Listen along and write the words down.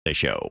The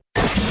show.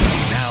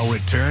 Now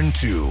return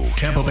to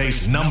Tampa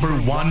Bay's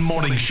 #1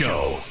 morning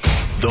show,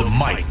 The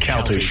Mike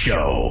Calta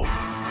Show.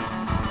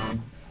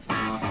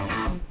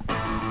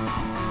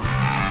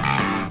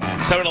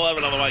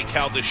 7-Eleven on the Mike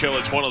Calta Show.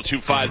 It's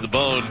 102.5 The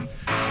Bone.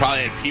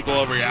 Probably had people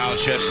over your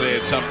house yesterday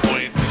at some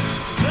point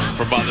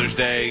for Mother's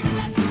Day.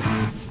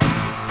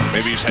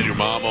 Maybe you just had your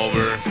mom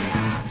over.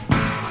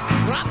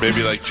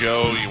 Maybe like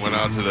Joe, you went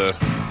out to the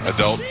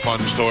adult fun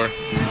store.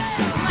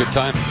 Good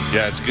time.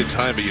 Yeah, it's a good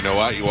time, but you know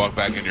what? You walk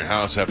back in your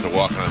house after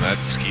walking on that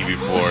skeevy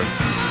floor,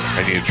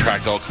 and you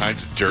attract all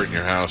kinds of dirt in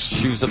your house.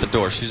 Shoes at the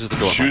door. Shoes at the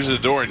door. Shoes at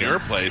the door in your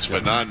place,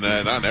 but not in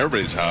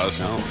everybody's house.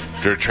 No.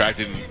 You're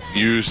attracting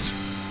used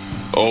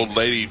old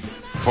lady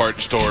part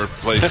store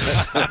places.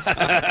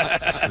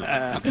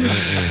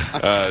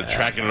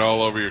 Tracking it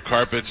all over your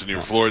carpets and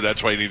your floor.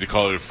 That's why you need to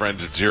call your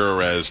friends at Zero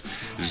Res.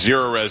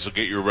 Zero Res will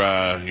get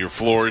your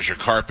floors, your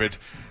carpet,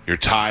 your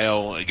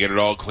tile, and get it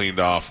all cleaned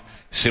off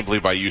simply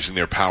by using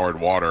their powered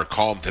water.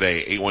 Call them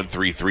today,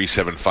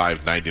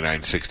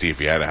 813-375-9960 if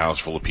you had a house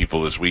full of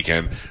people this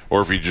weekend,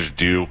 or if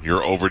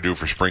you're overdue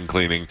for spring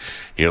cleaning,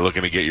 you're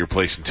looking to get your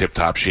place in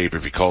tip-top shape.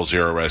 If you call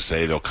Zero Rest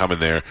today, they'll come in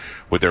there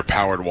with their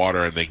powered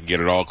water and they can get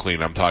it all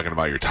clean. I'm talking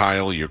about your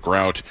tile, your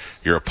grout,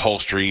 your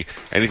upholstery,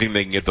 anything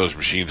they can get those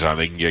machines on,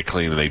 they can get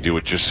clean, and they do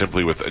it just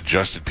simply with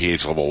adjusted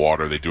pH level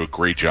water. They do a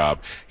great job.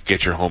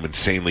 Get your home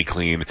insanely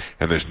clean,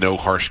 and there's no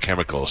harsh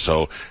chemicals,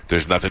 so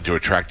there's nothing to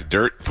attract the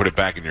dirt. Put it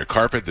back in your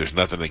carpet. There's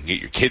nothing that can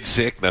get your kids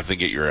sick, nothing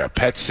to get your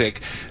pets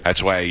sick.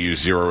 That's why I use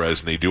Zero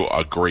Res, and they do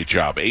a great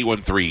job.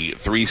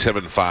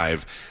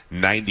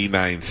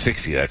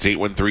 813-375-9960. That's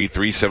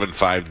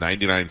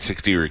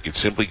 813-375-9960, or you can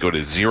simply go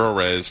to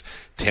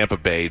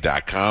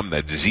ZeroResTampaBay.com.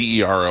 That's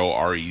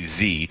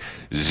ZEROREZ,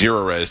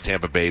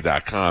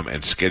 ZeroResTampaBay.com,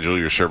 and schedule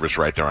your service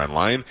right there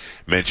online.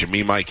 Mention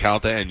me, Mike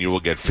Calta, and you will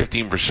get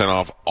 15%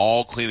 off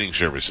all cleaning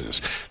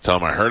services. Tell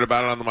them I heard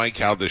about it on the Mike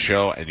Calta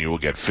Show, and you will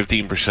get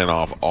 15%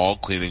 off all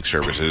cleaning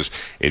services.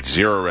 It's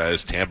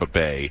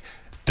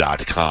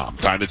ZeroResTampaBay.com.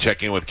 Time to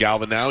check in with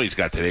Galvin now. He's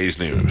got today's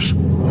news.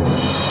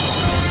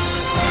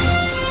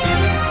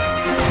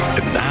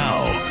 And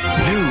now,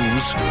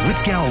 news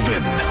with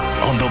Galvin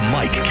on the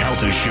Mike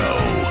Calta Show.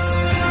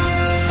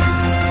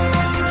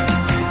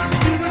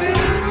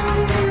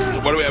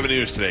 What do we have in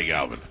news today,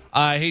 Galvin?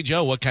 Hey,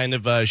 Joe, what kind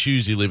of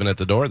shoes you leaving at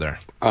the door there?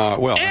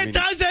 It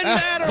doesn't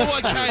matter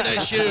what kind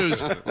of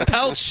shoes.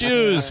 Pelt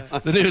shoes.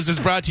 The news is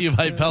brought to you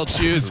by Pelt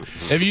Shoes.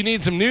 If you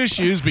need some new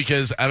shoes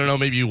because, I don't know,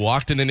 maybe you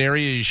walked in an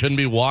area you shouldn't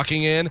be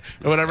walking in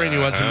or whatever, and you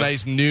want some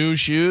nice new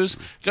shoes,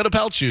 go to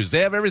Pelt Shoes. They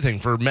have everything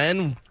for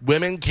men,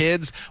 women,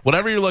 kids,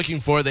 whatever you're looking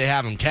for. They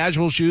have them.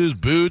 Casual shoes,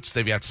 boots.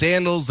 They've got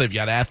sandals. They've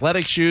got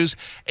athletic shoes.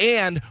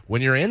 And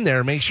when you're in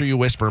there, make sure you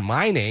whisper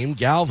my name,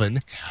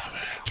 Galvin.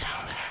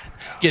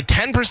 Get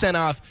 10%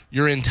 off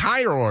your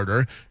entire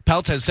order.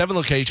 Pelts has 7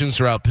 locations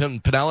throughout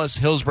Pinellas,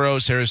 Hillsborough,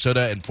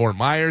 Sarasota, and Fort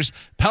Myers.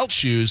 Pelt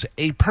Shoes,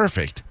 a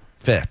perfect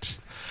fit.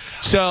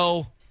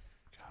 So,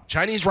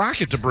 Chinese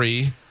rocket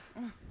debris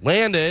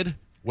landed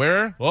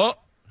where?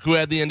 Well, who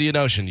had the Indian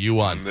Ocean? You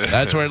won.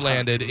 That's where it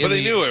landed. But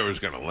they knew where it was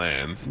going to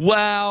land.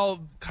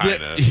 Well,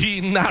 kind of.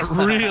 Not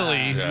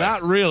really. Yeah.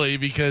 Not really,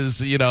 because,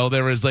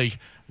 there was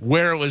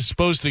where it was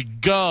supposed to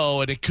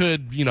go, and it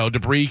could,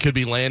 debris could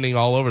be landing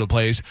all over the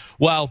place.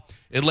 Well,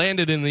 it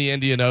landed in the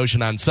Indian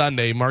Ocean on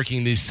Sunday,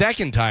 marking the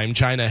second time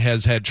China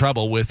has had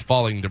trouble with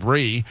falling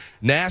debris.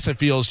 NASA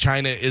feels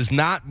China is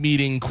not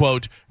meeting,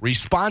 quote,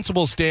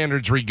 responsible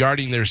standards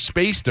regarding their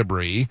space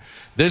debris.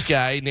 This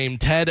guy named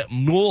Ted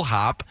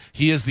Mulhop,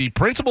 he is the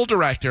principal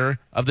director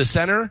of the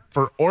Center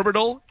for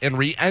Orbital and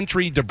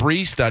Reentry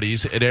Debris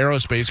Studies at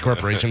Aerospace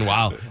Corporation.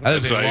 Wow, that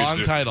is a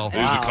long title.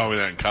 They used to call me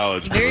that in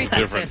college. Very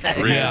different.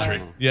 specific.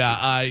 Reentry.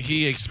 Yeah.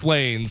 He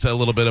explains a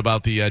little bit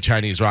about the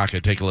Chinese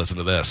rocket. Take a listen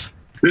to this.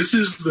 This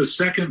is the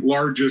second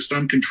largest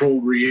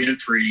uncontrolled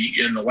reentry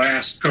in the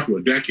last couple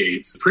of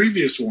decades. The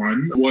previous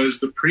one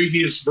was the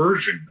previous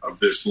version of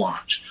this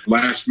launch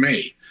last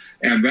May.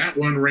 And that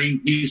one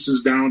rained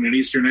pieces down in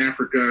Eastern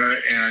Africa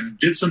and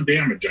did some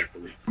damage, I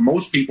believe.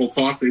 Most people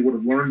thought they would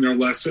have learned their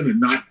lesson and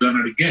not done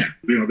it again.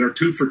 They're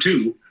 2 for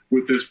 2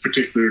 with this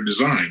particular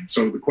design.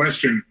 So the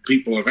question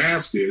people have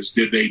asked is,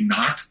 did they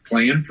not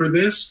plan for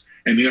this?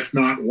 And if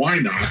not, why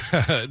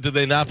not? Did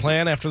they not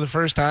plan after the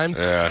first time?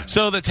 Yeah.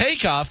 So the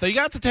takeoff, they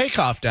got the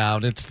takeoff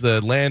down. It's the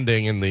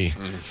landing and the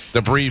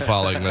debris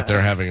falling that they're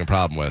having a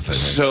problem with, I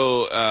think.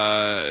 So,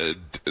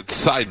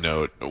 side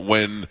note,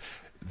 when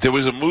there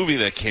was a movie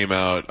that came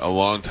out a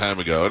long time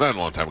ago, not a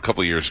long time, a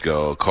couple of years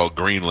ago, called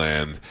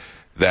Greenland,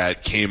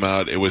 that came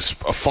out. It was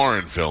a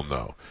foreign film,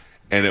 though.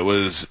 And it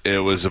was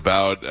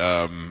about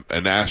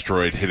an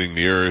asteroid hitting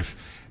the Earth.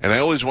 And I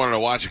always wanted to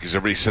watch it because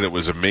everybody said it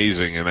was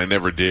amazing, and I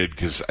never did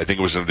because I think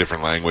it was in a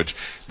different language.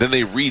 Then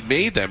they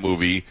remade that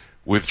movie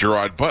with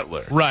Gerard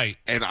Butler. Right.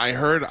 And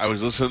I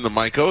was listening to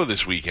Mike O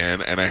this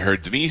weekend, and I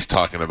heard Denise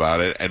talking about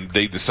it, and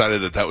they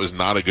decided that was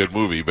not a good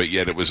movie, but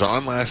yet it was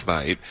on last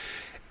night,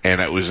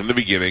 and it was in the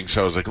beginning,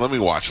 so I was like, let me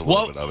watch a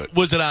little bit of it.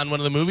 Was it on one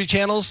of the movie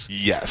channels?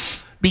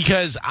 Yes.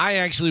 Because I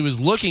actually was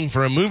looking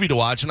for a movie to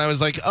watch, and I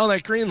was like, oh,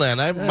 that Greenland,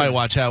 I might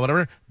watch that,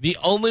 whatever. The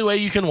only way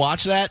you can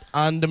watch that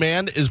on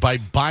demand is by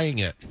buying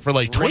it for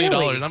like $20.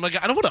 Really? I'm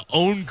like, I don't want to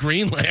own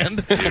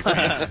Greenland.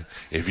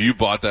 If you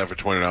bought that for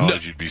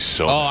 $20, you'd be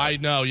so mad. I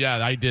know. Yeah,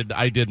 I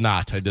did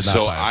not.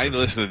 So I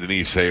listened to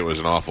Denise say it was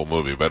an awful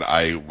movie, but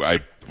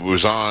I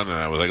was on and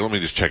I was like, let me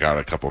just check out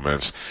a couple of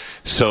minutes.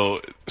 So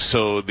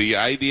the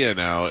idea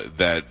now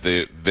that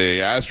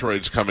the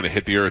asteroid's coming to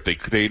hit the Earth,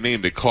 they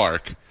named it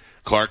Clark.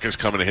 Clark is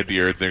coming to hit the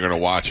Earth. They're going to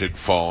watch it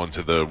fall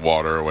into the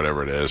water or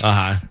whatever it is.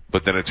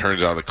 But then it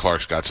turns out that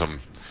Clark's got some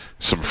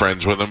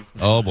friends with him.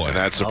 Oh boy, and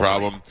that's the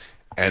problem.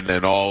 And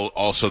then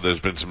also there's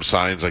been some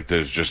signs like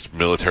there's just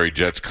military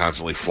jets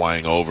constantly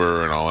flying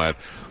over and all that.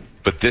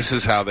 But this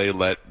is how they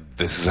let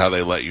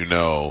you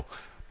know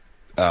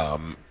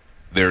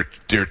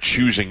they're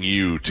choosing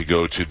you to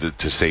go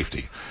to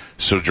safety.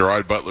 So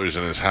Gerard Butler's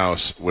in his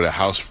house with a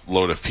house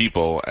load of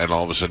people, and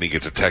all of a sudden he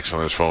gets a text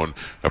on his phone,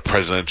 a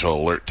presidential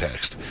alert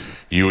text.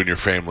 You and your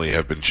family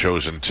have been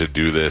chosen to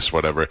do this,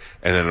 whatever.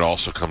 And then it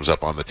also comes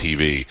up on the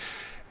TV.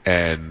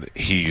 And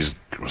he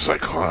was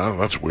like, oh,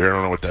 that's weird. I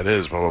don't know what that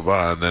is, blah, blah,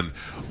 blah. And then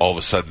all of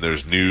a sudden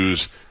there's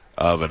news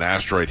of an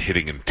asteroid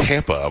hitting in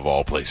Tampa, of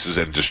all places,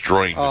 and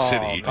destroying the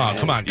city. Oh,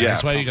 come on, guys. Yeah.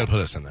 Why are you going to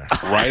put us in there?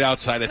 Right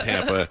outside of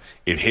Tampa.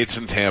 It hits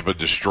in Tampa,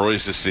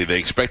 destroys the city. They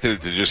expected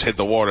it to just hit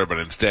the water, but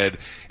instead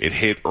it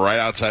hit right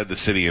outside the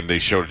city, and they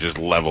showed it just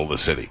level the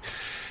city.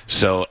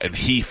 So, and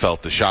he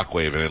felt the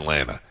shockwave in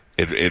Atlanta.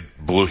 It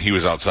blew. He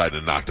was outside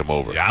and knocked him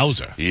over.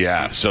 Yowza.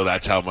 Yeah, so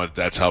that's how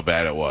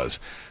bad it was.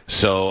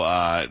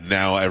 So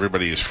now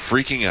everybody is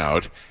freaking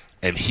out,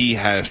 and he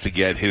has to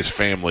get his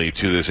family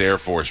to this Air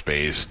Force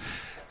base.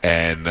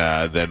 And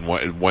then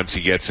once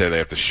he gets there, they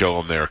have to show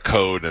him their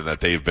code and that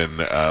they've been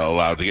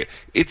allowed to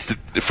get.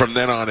 From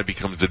then on, it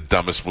becomes the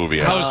dumbest movie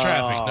ever. How was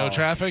traffic? No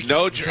traffic?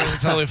 No traffic.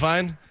 Totally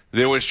fine?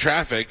 There was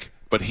traffic,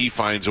 but he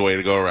finds a way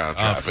to go around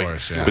traffic. Of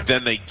course, yeah. But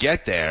then they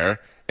get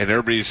there, and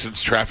everybody,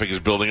 since traffic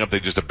is building up, they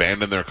just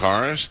abandon their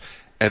cars.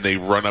 And they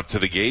run up to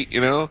the gate,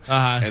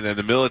 And then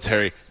the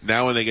military,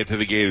 now when they get to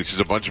the gate, it's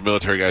just a bunch of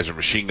military guys with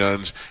machine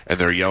guns, and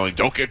they're yelling,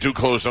 don't get too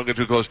close, don't get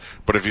too close.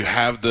 But if you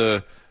have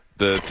the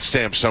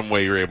stamp some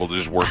way, you're able to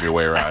just work your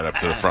way right up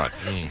to the front.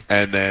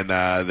 And then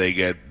they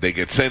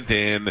get sent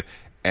in,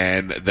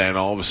 and then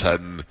all of a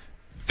sudden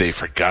they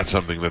forgot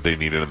something that they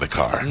needed in the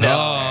car.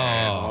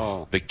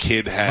 No. The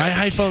kid had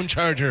my iPhone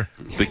charger.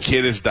 The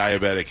kid is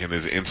diabetic and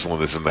his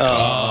insulin is in the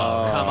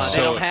car. Come on, So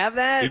they don't have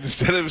that?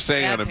 Instead of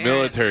saying on a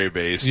military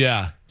base,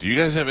 yeah, do you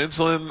guys have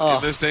insulin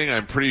in this thing?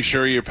 I'm pretty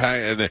sure you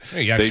pack. And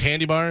you got a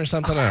candy bar or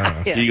something? I don't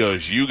know. Yeah. He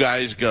goes, you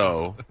guys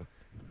go.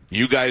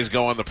 You guys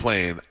go on the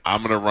plane.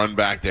 I'm going to run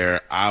back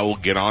there. I will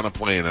get on a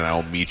plane, and I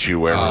will meet you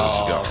wherever this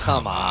is going.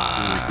 Come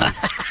on.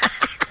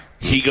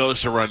 He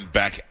goes to run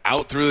back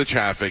out through the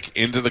traffic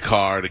into the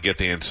car to get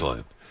the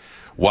insulin.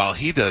 While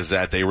he does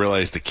that, they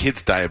realize the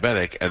kid's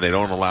diabetic, and they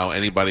don't allow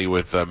anybody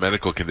with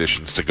medical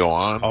conditions to go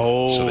on,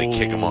 so they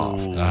kick him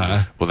off.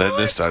 Well, then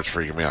this starts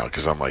freaking me out,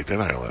 because I'm like, they're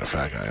not going to let a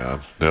fat guy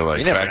on. They're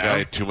like, fat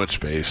guy, too much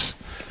space,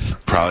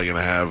 probably going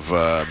to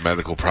have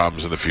medical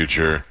problems in the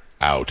future.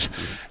 Out.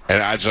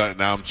 And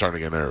now I'm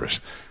starting to get nervous.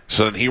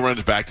 So then he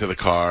runs back to the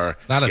car.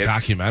 It's not a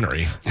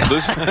documentary.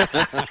 Listen,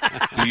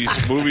 these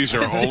movies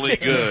are only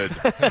good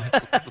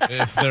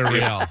if they're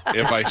real.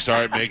 If I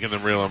start making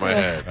them real in my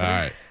head. All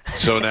right.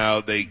 So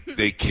now they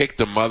kick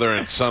the mother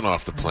and son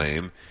off the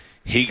plane.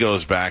 He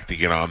goes back to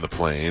get on the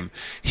plane.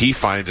 He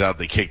finds out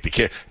they kicked the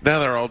kid. Now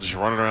they're all just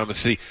running around the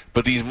city.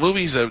 But these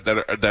movies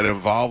that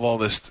involve all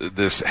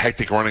this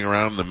hectic running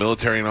around in the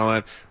military and all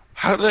that,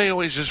 how do they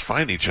always just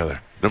find each other?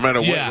 No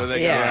matter whether they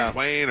get on a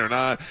plane or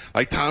not.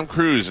 Like Tom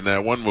Cruise in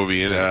that one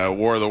movie, in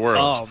War of the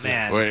Worlds. Oh,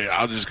 man. Where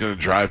I'm just going to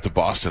drive to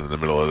Boston in the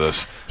middle of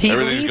this.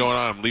 Everything's going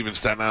on. I'm leaving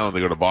Staten Island to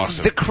go to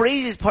Boston. The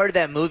craziest part of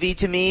that movie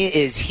to me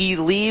is he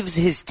leaves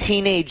his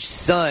teenage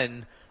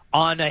son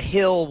on a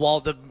hill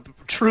while the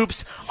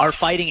troops are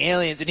fighting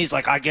aliens, and he's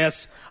like, I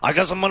guess I'm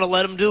going to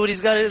let him do what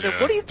he's got to do.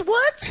 Yeah.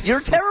 What? You're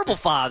a terrible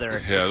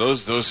father. Yeah,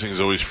 those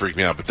things always freak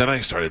me out. But then I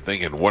started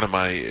thinking, what am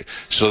I...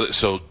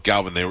 So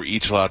Galvin, they were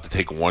each allowed to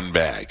take one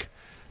bag.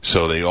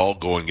 So they all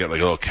go and get like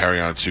a little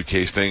carry-on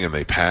suitcase thing, and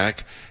they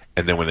pack.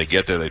 And then when they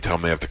get there, they tell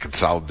them they have to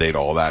consolidate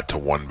all that to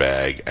one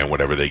bag and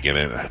whatever they get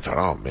in. And I thought,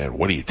 oh, man,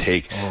 what do you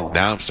take? Oh.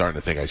 Now I'm starting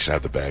to think I should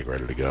have the bag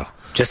ready to go.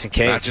 Just in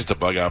case. Not just a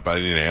bug-out bag.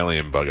 I need an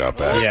alien bug-out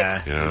bag.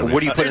 Yeah. You know what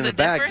do you put in the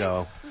bag,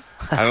 though?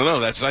 I don't know.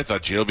 That's what I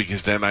thought, Gio,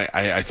 because then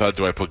I thought,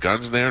 do I put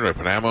guns in there? Do I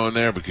put ammo in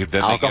there? Because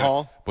then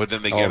alcohol? But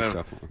then they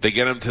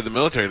get them to the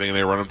military thing, and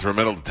they run them through a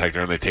metal detector,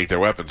 and they take their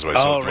weapons away.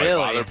 So really?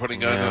 Do I bother putting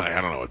guns in? I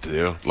don't know what to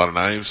do. A lot of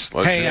knives.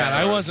 Hang on,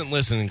 I wasn't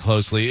listening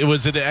closely.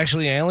 Was it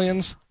actually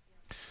aliens?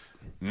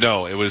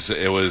 No, it was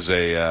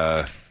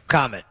a...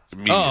 Comet.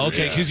 Oh,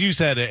 okay, because you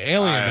said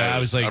Alien. I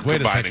was like,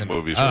 wait a second.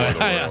 Movies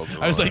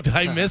I was like, did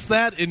I miss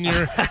that in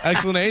your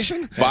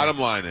explanation? Bottom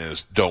line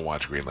is, don't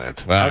watch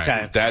Greenland.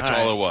 Okay. That's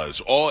all it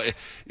was.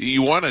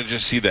 You want to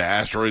just see the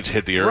asteroids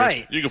hit the Earth?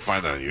 Right. You can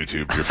find that on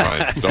YouTube. You're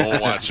fine.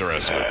 Don't watch the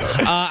rest of it,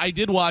 though. I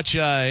did watch,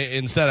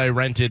 instead I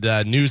rented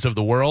News of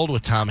the World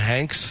with Tom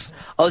Hanks.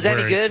 Oh, is that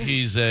any good?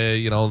 He's,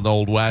 the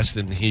Old West,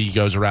 and he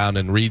goes around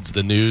and reads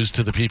the news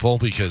to the people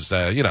because,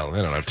 they don't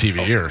have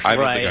TV here. I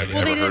don't think I've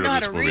ever heard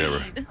of this movie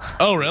ever.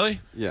 Oh, really?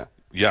 Yeah.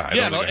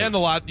 And a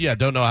lot,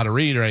 don't know how to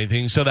read or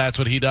anything. So that's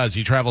what he does.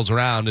 He travels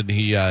around and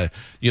he,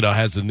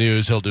 has the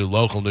news. He'll do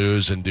local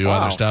news and do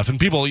other stuff. And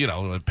people,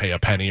 pay a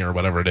penny or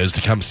whatever it is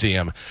to come see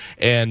him.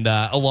 And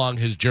along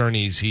his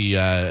journeys, he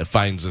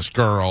finds this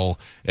girl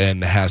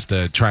and has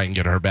to try and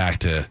get her back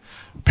to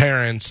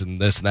parents and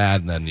this and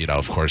that. And then,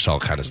 of course, all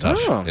kind of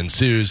stuff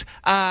ensues.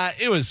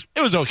 It was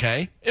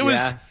okay. It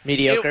was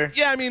mediocre.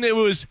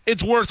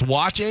 It's worth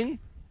watching.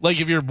 Like,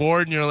 if you're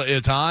bored and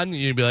it's on,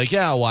 you'd be like,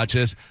 yeah, I'll watch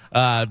this.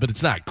 But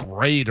it's not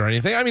great or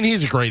anything. I mean,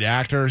 he's a great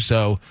actor,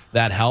 so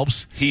that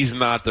helps. He's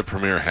not the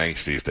premier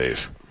Hanks these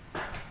days.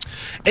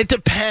 It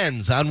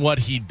depends on what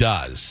he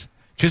does.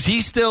 Because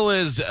he still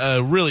is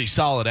a really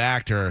solid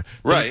actor.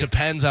 Right. It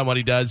depends on what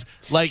he does.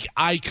 Like,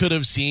 I could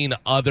have seen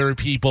other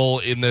people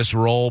in this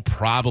role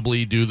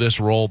probably do this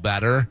role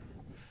better.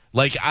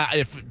 Like,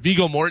 if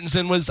Viggo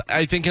Mortensen was,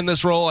 I think, in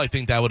this role, I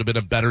think that would have been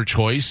a better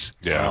choice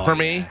for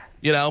me.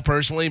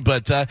 Personally,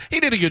 but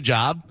he did a good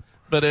job.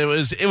 But it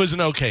was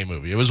an okay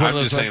movie. It was one of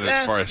those. I'm just saying,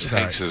 as far as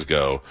Hankses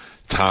go,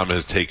 Tom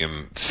has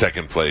taken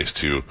second place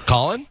to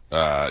Colin.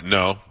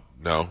 No,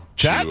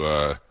 Chet?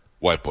 to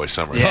White Boy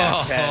Summer.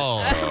 Yeah,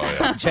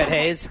 yeah. Chet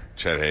Hayes.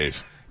 Chet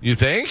Hayes. You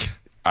think?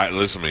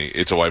 Listen to me.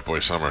 It's a White Boy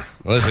Summer.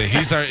 Listen,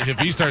 if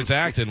he starts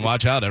acting,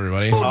 watch out,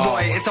 everybody. Rude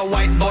boy, it's a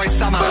white boy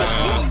summer.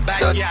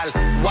 Bad gal,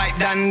 white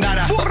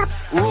dandada.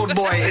 Rude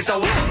boy, it's a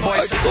white boy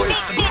summer.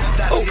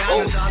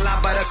 Tatiana's all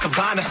out by the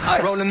cabana.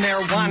 Rolling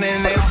marijuana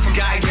and they all from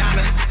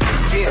Guyana.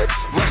 Yeah,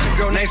 Russian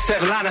girl named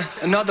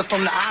Svetlana. Another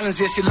from the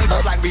islands, yeah, she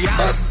looks like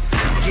Rihanna.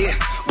 Yeah,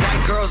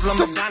 white girls love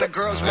Madonna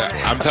girls.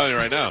 I'm telling you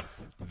right now.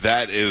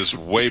 That is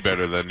way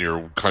better than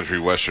your country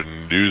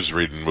western news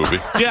reading movie.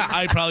 Yeah,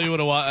 I probably would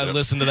have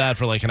listened to that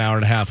for like an hour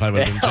and a half. I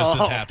would have been just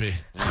as happy.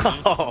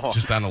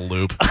 Just on a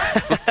loop.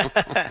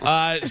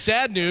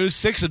 Sad news,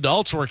 6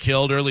 adults were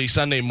killed early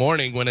Sunday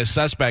morning when a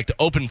suspect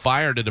opened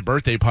fire at a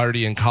birthday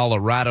party in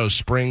Colorado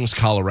Springs,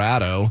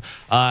 Colorado.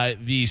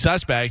 The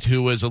suspect,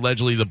 who was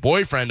allegedly the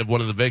boyfriend of one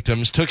of the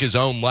victims, took his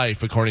own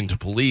life, according to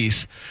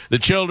police. The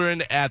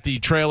children at the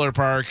trailer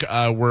park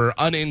were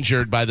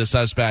uninjured by the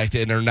suspect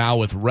and are now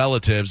with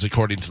relatives.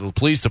 According to the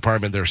police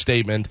department, their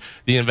statement,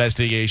 the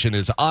investigation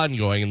is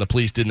ongoing, and the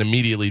police didn't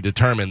immediately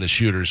determine the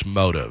shooter's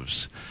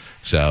motives.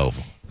 So,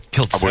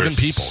 killed 7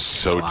 people.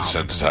 So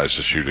desensitized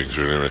to shootings.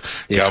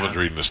 Galvin's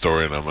reading the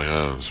story, and I'm like,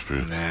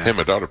 hey,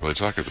 my daughter played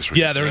soccer this week.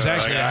 Yeah, there was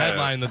actually a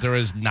headline that there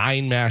was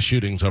 9 mass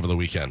shootings over the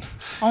weekend.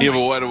 But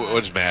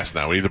what's mass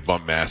now? We need to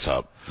bump mass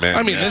up. Man,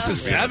 I mean, this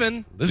is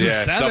 7. This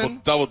is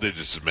 7. Double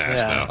digits of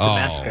mass now. It's a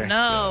massacre.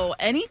 No,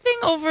 anything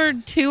over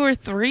 2 or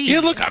 3. Yeah,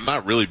 look, I'm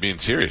not really being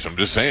serious. I'm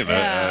just saying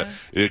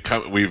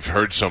we've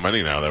heard so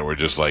many now that we're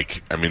just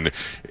like, I mean,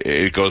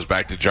 it goes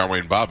back to John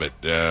Wayne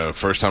Bobbitt.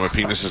 First time a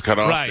penis is cut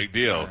off, big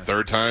deal.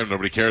 Third time,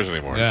 nobody cares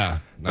anymore. Yeah.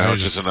 Now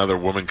it's just another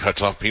woman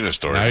cuts off penis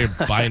story. Now you're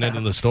buying it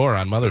in the store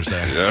on Mother's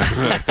Day. Yeah.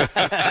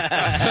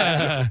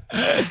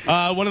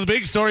 One of the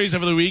big stories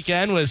over the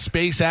weekend was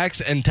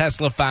SpaceX and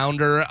Tesla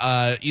founder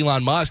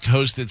Elon Musk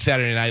hosted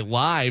Saturday Night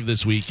Live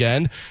this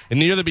weekend. And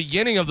near the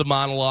beginning of the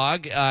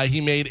monologue,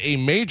 he made a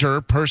major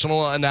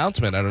personal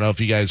announcement. I don't know if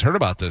you guys heard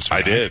about this.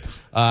 I did.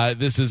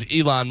 This is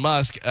Elon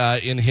Musk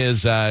in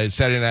his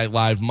Saturday Night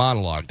Live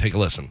monologue. Take a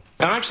listen.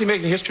 I'm actually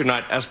making history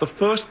tonight as the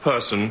first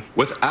person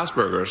with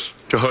Asperger's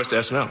to host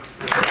SNL.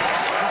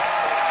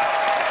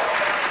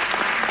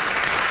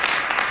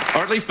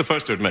 Or at least the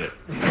first to admit it.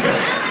 So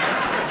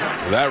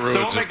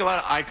I'll make a lot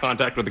of eye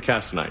contact with the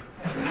cast tonight.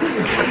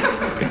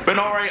 But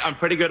don't worry, I'm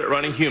pretty good at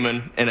running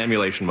human in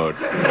emulation mode.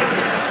 I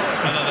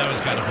thought that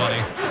was kind of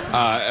funny.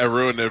 I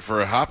ruined it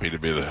for Hoppy to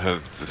be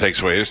that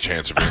takes away his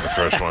chance of being the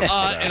first one.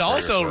 It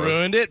also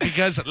ruined it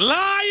because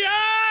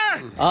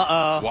liar!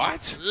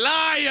 What?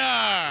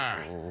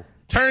 Liar! Oh.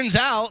 Turns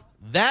out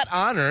that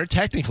honor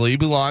technically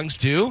belongs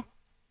to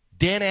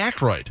Dan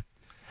Aykroyd.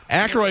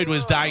 Aykroyd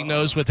was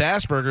diagnosed with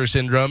Asperger's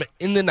syndrome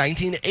in the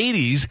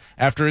 1980s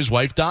after his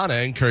wife Donna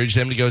encouraged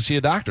him to go see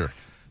a doctor.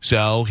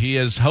 So he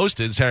has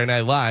hosted Saturday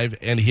Night Live,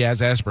 and he has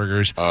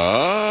Asperger's.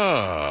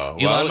 Oh,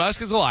 Elon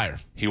Musk is a liar.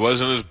 He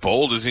wasn't as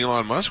bold as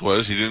Elon Musk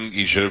was.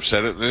 He should have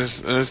said it in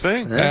his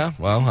thing. Yeah.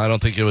 Well, I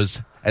don't think it was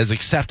as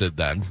accepted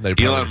then.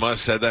 Elon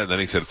Musk said that, and then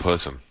he said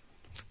 "person."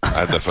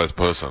 I'm the first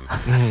person.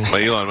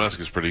 But Elon Musk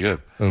is pretty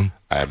good.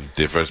 I'm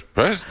the first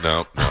person.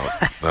 No,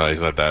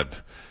 he's not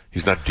that.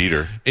 He's not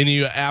Dieter. And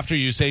after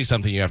you say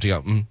something, you have to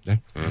go.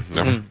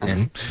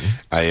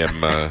 I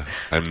am.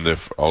 I'm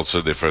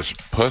also the first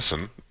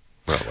person.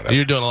 Well,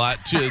 you're doing a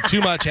lot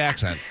too much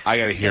accent. I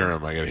gotta hear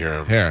him.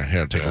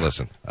 Here, take a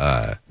listen.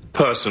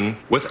 person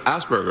with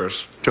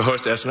Asperger's to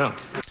host SNL.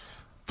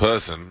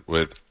 Person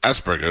with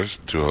Asperger's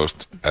to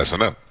host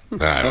SNL.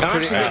 I'm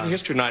actually making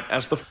history tonight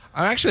as the...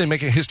 I'm actually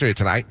making history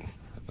tonight.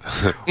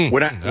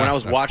 When I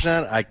was watching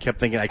that, I kept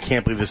thinking, I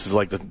can't believe this is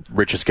like the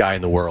richest guy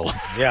in the world.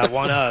 Yeah,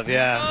 one of,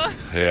 yeah.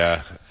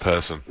 Yeah,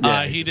 person.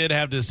 He did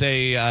have to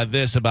say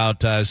this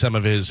about some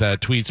of his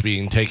tweets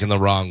being taken the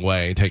wrong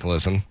way. Take a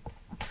listen.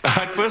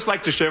 I'd first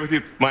like to share with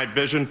you my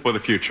vision for the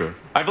future.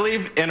 I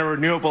believe in a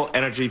renewable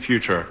energy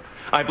future.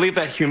 I believe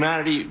that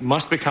humanity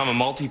must become a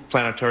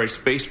multi-planetary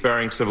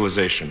space-faring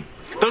civilization.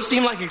 Those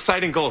seem like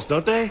exciting goals,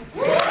 don't they?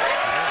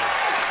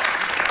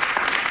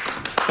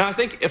 Now, I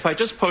think if I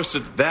just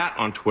posted that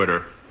on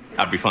Twitter,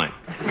 I'd be fine.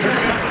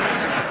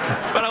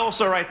 But I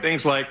also write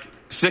things like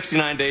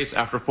 69 days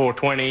after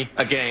 420,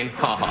 again,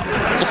 haha.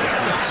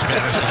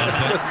 Spanish loves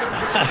it.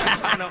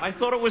 I know, I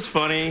thought it was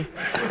funny.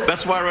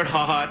 That's why I wrote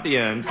haha at the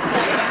end.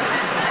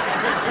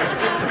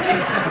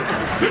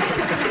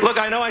 Look,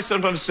 I know I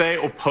sometimes say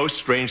or post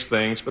strange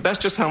things, but that's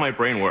just how my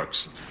brain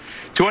works.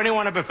 To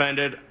anyone I've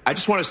offended, I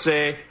just want to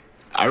say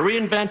I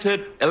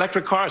reinvented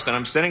electric cars and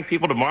I'm sending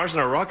people to Mars in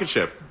a rocket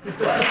ship.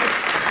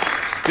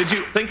 Did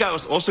you think I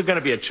was also going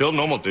to be a chill,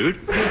 normal dude?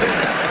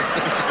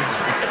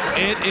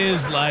 It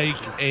is like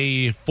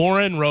a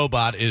foreign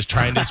robot is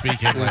trying to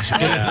speak English.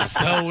 It is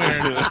so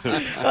weird.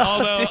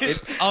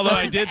 Although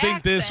I did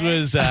think this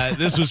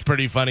was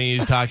pretty funny.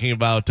 He's talking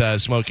about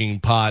smoking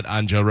pot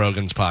on Joe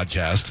Rogan's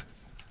podcast.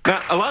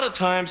 Now, a lot of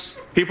times,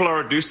 people are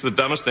reduced to the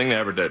dumbest thing they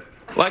ever did.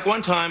 Like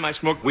one time, I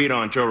smoked weed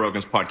on Joe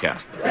Rogan's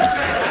podcast.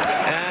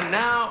 And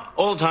now,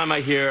 all the time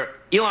I hear,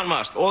 Elon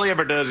Musk, all he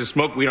ever does is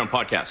smoke weed on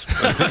podcasts.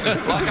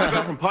 Like I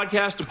go from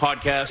podcast to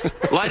podcast,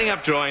 lighting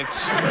up joints.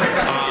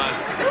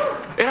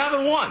 It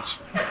happened once.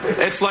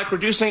 It's like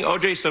reducing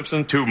O.J.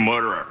 Simpson to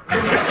murderer. That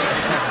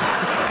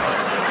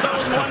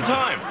was one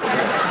time.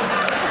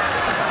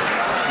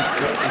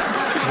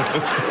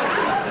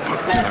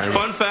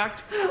 Fun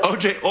fact,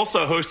 O.J.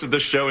 also hosted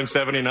this show in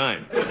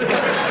 79.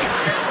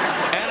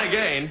 And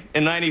again,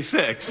 in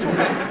 96.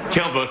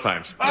 Killed both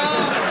times.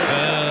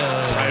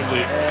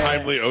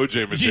 Timely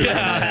O.J. material.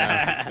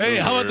 Yeah. Hey,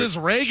 how about this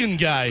Reagan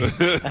guy?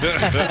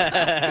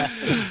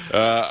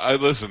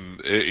 Listen,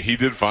 he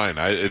did fine.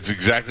 It's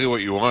exactly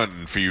what you want.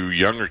 And for you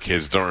younger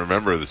kids, don't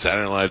remember that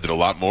Saturday Night Live did a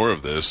lot more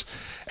of this.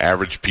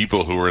 Average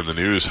people who were in the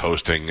news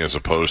hosting as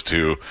opposed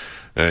to,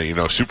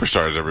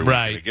 superstars every week.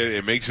 Right.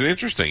 It makes it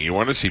interesting. You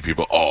want to see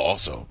people. Oh,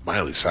 also,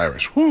 Miley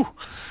Cyrus. Whew.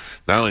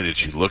 Not only did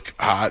she look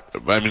hot,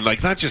 I mean,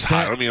 like, not just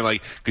hot. I mean,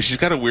 like, because she's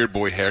got a weird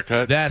boy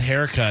haircut. That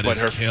haircut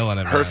is killing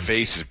it, Her man.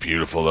 face is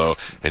beautiful, though,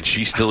 and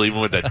she still, even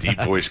with that deep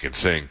voice, can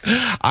sing.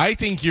 I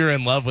think you're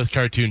in love with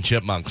cartoon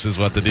chipmunks is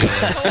what the deal is.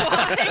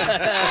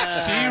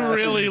 She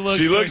really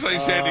looks She looks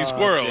like Sandy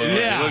Squirrel. Is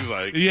what she looks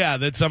like. Yeah,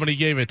 that somebody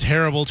gave a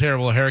terrible,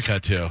 terrible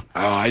haircut to.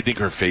 Oh, I think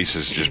her face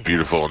is just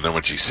beautiful, and then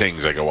when she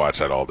sings, I can watch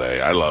that all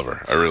day. I love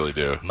her. I really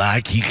do.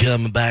 Mike, you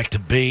coming back to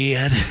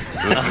bed?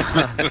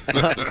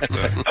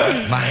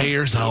 My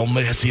hair's all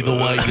messy the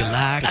way you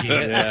like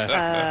it.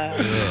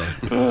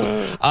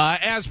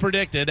 As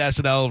predicted,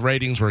 SNL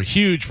ratings were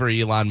huge for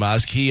Elon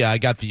Musk. He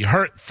got the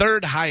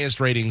third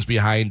highest ratings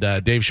behind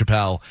Dave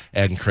Chappelle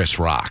and Chris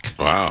Rock.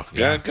 Wow.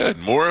 Yeah, good.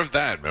 More of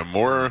that, man.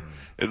 More.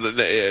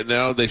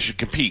 Now they should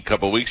compete.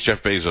 Couple of weeks,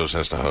 Jeff Bezos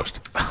has to host.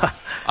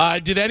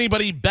 Did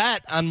anybody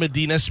bet on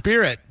Medina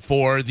Spirit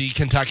for the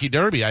Kentucky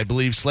Derby? I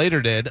believe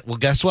Slater did. Well,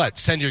 guess what?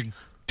 Send your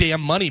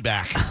damn money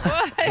back.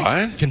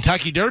 What?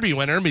 Kentucky Derby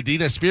winner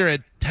Medina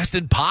Spirit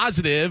tested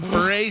positive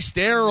for a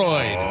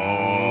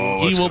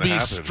steroid. He will be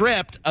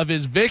stripped of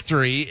his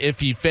victory if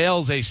he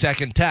fails a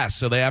second test.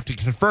 So they have to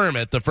confirm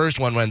it. The first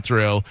one went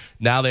through.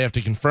 Now they have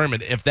to confirm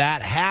it. If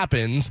that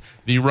happens,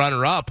 the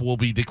runner-up will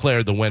be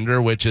declared the winner,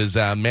 which is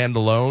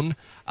Mandalone.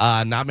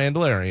 Not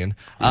Mandalorian.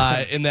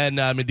 And then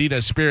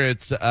Medina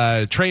Spirit's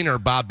trainer,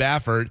 Bob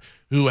Baffert,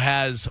 who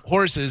has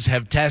horses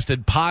have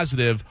tested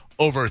positive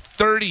over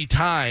 30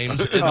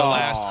 times in the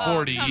last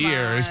 40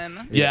 years.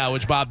 Yeah,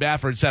 which Bob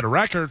Baffert set a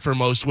record for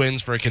most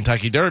wins for a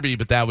Kentucky Derby,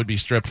 but that would be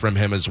stripped from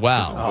him as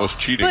well. Most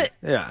cheating. But,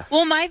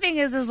 well, my thing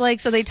is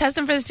like, so they test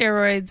him for the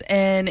steroids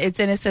and it's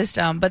in his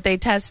system, but they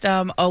test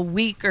him a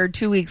week or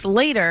 2 weeks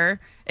later.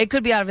 It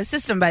could be out of his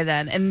system by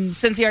then. And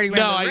since he already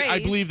ran the race. I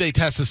believe they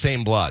test the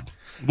same blood.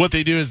 What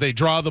they do is they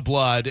draw the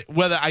blood.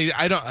 Whether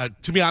I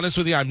don't, to be honest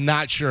with you, I'm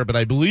not sure, but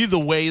I believe the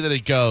way that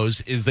it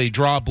goes is they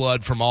draw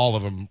blood from all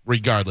of them,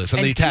 regardless,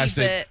 and they test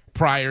it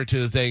prior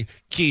to the thing.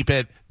 Keep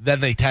it, then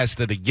they test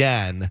it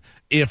again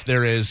if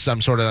there is some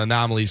sort of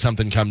anomaly,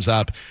 something comes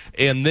up.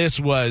 And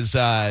this was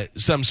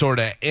some sort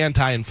of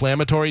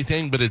anti-inflammatory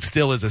thing, but it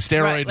still is a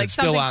steroid. Right, like it's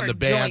still on the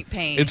ban.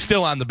 It's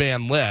still on the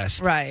ban list.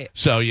 Right.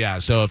 So yeah.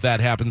 So if that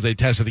happens, they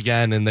test it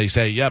again, and they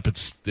say, "Yep,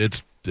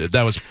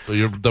 that was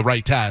the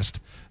right test."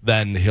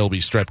 Then he'll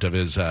be stripped of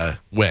his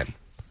win.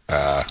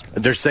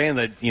 They're saying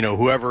that,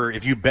 whoever,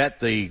 if you bet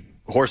the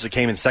horse that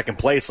came in second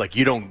place, like,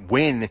 you don't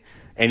win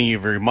any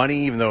of your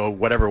money, even though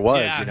whatever it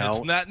was,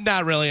 it's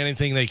not really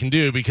anything they can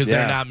do because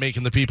they're not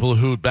making the people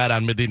who bet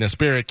on Medina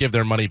Spirit give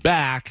their money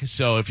back.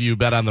 So if you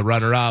bet on the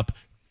runner-up,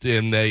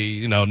 and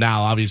they,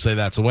 now obviously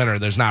that's a winner.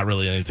 There's not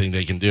really anything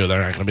they can do. They're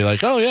not going to be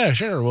like, oh yeah,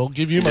 sure, we'll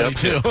give you money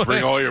too.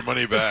 Bring all your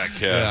money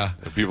back. Yeah.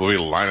 People will be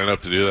lining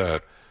up to do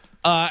that.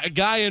 A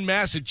guy in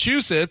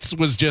Massachusetts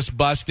was just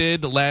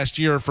busted last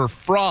year for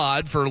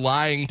fraud for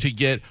lying to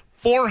get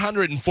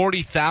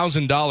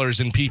 $440,000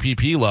 in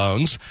PPP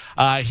loans.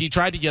 He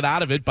tried to get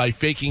out of it by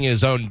faking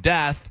his own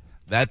death.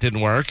 That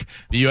didn't work.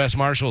 The U.S.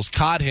 Marshals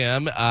caught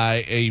him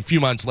a few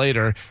months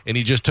later, and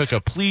he just took a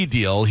plea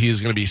deal. He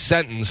is going to be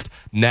sentenced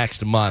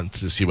next month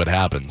to see what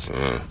happens.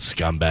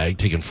 Scumbag,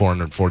 taking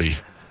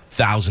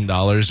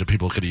 $440,000 that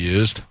people could have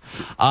used.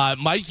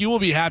 Mike, you will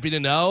be happy to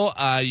know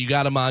you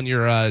got him on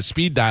your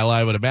speed dial,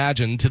 I would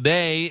imagine.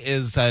 Today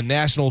is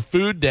National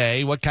Food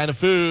Day. What kind of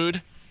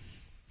food?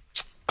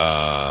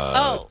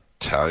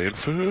 Italian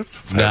food?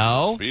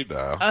 No. Speed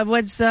dial.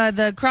 What's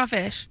the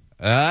crawfish?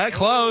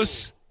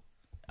 Close.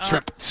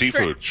 Shrimp.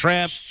 Seafood.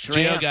 Shrimp.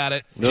 Gio got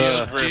it.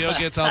 Gio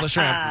gets all the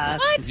shrimp.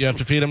 What? You have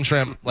to feed him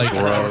shrimp. Like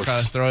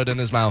throw it in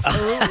his mouth.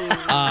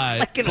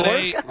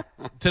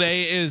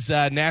 Today is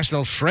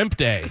National Shrimp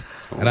Day,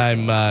 and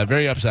I'm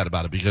very upset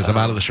about it because I'm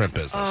out of the shrimp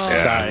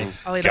business. Sorry.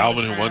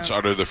 Galvin, who once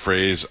uttered the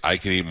phrase, I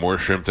can eat more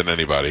shrimp than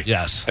anybody.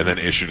 Yes. And then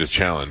issued a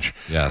challenge.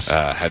 Yes.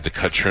 Had to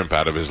cut shrimp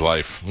out of his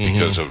life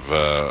because of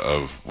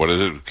what is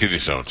it? Kidney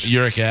stones.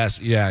 Uric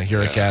acid. Yeah,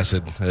 uric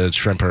acid.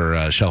 Shrimp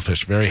or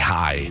shellfish very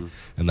high.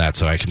 And that,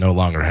 so I can no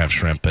longer have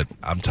shrimp. But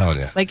I'm telling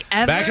you, like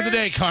ever? Back in the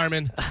day,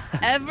 Carmen,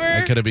 ever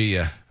I could have be.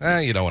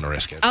 You don't want to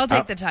risk it. I'll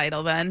take the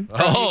title then.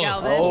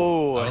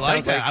 I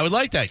like that. I would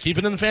like that. Keep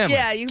it in the family.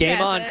 Yeah, you Game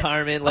on, it.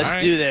 Carmen.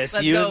 Let's do this.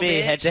 Let's you go, and me,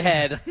 bitch. head to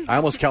head. I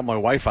almost count my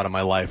wife out of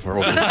my life. Oh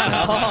my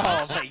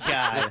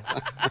god.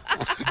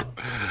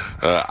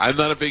 I'm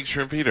not a big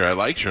shrimp eater. I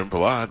like shrimp a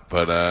lot,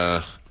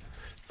 but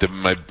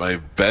my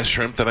best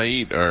shrimp that I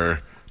eat are,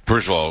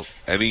 first of all,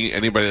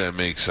 anybody that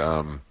makes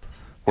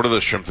what are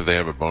those shrimp that they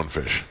have at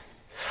Bonefish?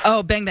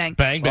 Oh, Bang Bang.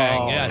 Bang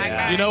Bang,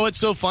 yeah. You know what's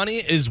so funny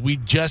is we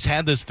just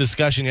had this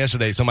discussion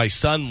yesterday. So my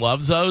son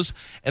loves those,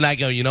 and I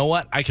go, you know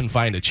what? I can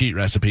find a cheat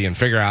recipe and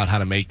figure out how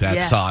to make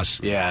that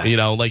sauce. Yeah.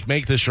 Like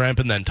make the shrimp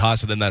and then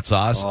toss it in that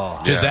sauce.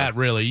 Because that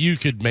really, you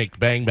could make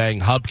Bang Bang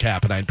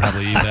hubcap, and I'd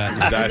probably eat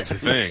that. That's the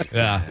thing.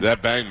 Yeah.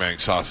 That Bang Bang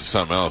sauce is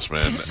something else,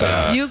 man.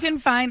 You can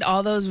find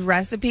all those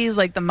recipes,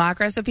 like the mock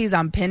recipes,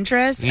 on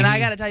Pinterest. And I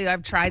got to tell you,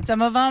 I've tried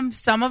some of them.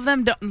 Some of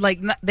them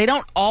they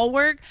don't all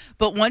work,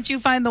 but once you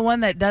find the one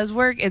that does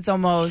work, it's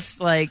almost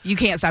like you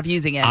can't stop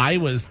using it. I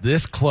was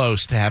this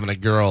close to having a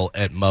girl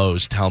at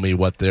Moe's tell me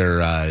what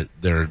their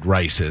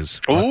rice is.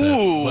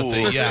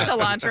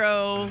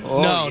 Cilantro.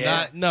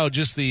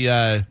 Just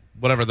the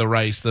whatever the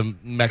rice, the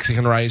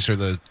Mexican rice or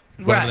the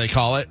whatever they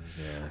call it.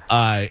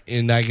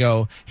 And I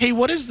go, hey,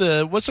 what's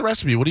the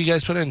recipe? What do you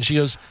guys put in? And she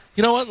goes,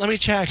 you know what? Let me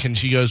check. And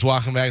she goes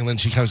walking back, and then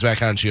she comes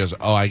back on. And she goes,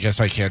 oh, I guess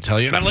I can't tell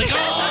you. And I'm like,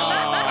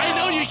 I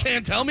know you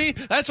can't tell me.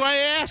 That's why I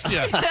asked you.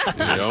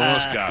 You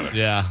almost got it.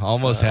 Yeah,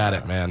 almost had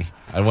it, man.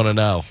 I want to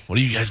know, what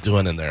are you guys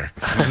doing in there?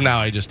 Because now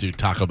I just do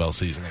Taco Bell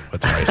seasoning.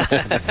 That's right.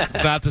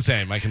 It's not the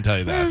same. I can tell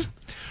you that.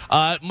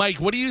 Mike,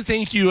 what do you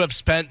think you have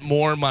spent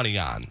more money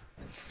on?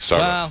 Starbucks.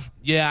 Well,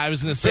 yeah, I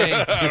was going to say.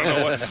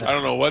 I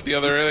don't know what the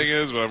other thing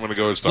is, but I'm going to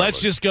go with Starbucks.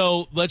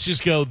 Let's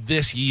just go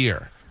this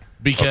year.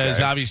 Because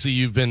obviously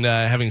you've been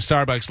having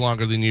Starbucks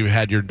longer than you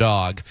had your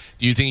dog.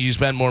 Do you think you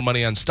spend more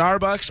money on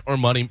Starbucks or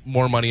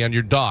more money on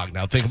your dog?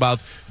 Now think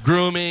about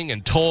grooming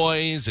and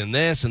toys and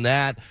this and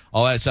that,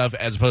 all that stuff,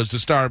 as opposed to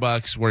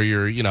Starbucks where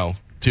you're,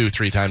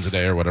 2-3 times a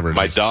day or whatever it is.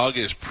 My dog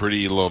is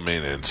pretty low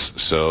maintenance,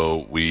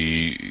 so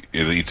it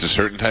eats a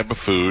certain type of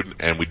food,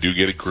 and we do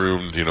get it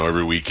groomed,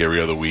 every week,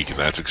 every other week, and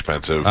that's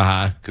expensive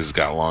because it's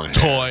got long hair.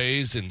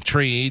 Toys and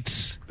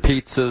treats.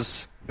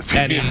 Pizzas.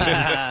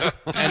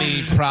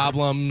 Any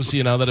problems,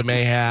 that it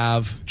may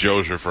have?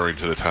 Joe's referring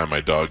to the time my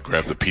dog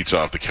grabbed the pizza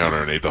off the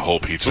counter and ate the whole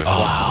pizza. Oh,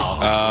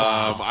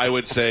 wow. I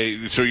would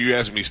say, so you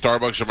asking me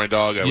Starbucks or my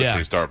dog? I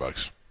would say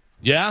Starbucks.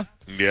 Yeah?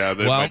 Yeah,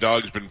 my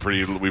dog's been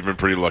we've been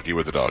pretty lucky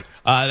with the dog.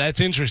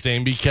 That's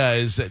interesting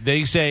because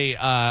they say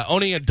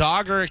owning a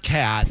dog or a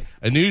cat,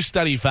 a new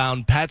study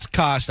found pets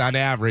cost on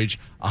average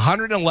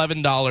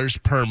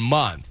 $111 per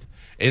month.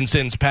 And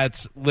since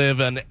pets live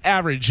an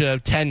average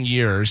of 10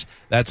 years,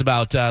 that's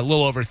about a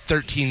little over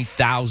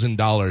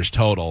 $13,000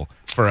 total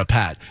for a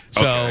pet.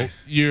 So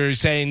you're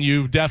saying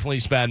you definitely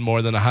spend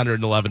more than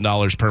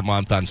 $111 per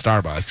month on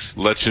Starbucks.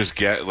 Let's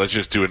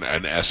just do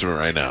an estimate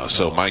right now.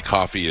 So my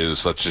coffee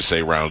is, let's just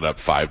say, round up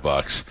 $5.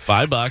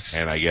 $5.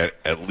 And I get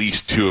at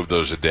least 2 of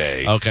those a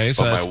day. Okay,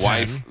 so but that's my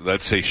wife,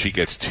 let's say she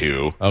gets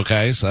 2.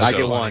 Okay, so that's I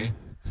get 1.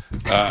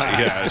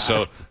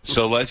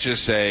 So let's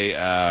just say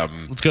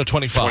let's go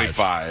 25.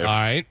 25. All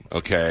right.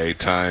 Okay,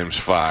 times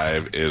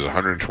 5 is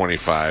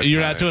 125.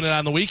 You're not doing it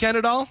on the weekend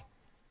at all?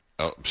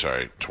 Oh, I'm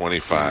sorry.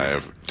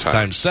 25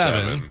 times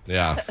 7.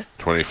 Yeah.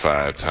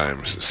 25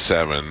 times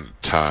 7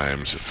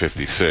 times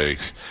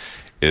 56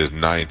 is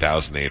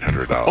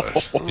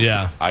 $9,800.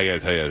 Yeah. I got to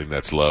tell you, I think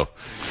that's low.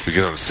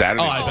 Because on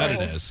Saturday I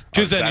bet it is.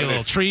 Because then you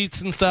little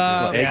treats and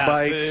stuff. Egg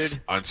bites.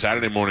 Food. On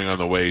Saturday morning on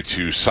the way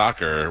to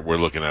soccer, we're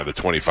looking at a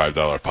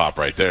 $25 pop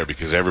right there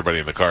because everybody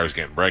in the car is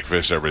getting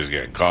breakfast, everybody's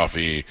getting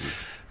coffee.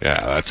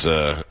 Yeah, that's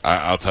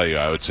I'll tell you,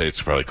 I would say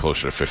it's probably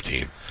closer to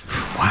 15.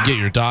 Wow. Get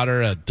your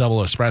daughter a double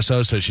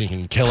espresso so she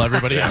can kill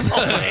everybody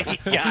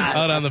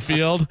out on the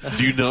field.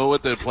 Do you know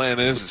what the plan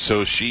is?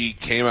 So she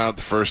came out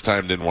the first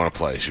time, didn't want to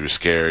play. She was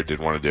scared,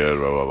 didn't want to do it,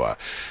 blah, blah, blah.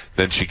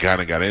 Then she kind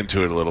of got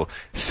into it a little.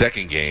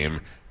 Second game,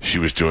 she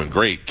was doing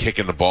great,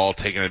 kicking the ball,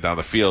 taking it down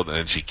the field, and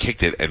then she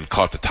kicked it and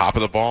caught the top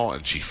of the ball,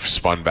 and she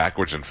spun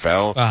backwards and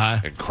fell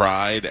and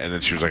cried, and then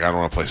she was like, I don't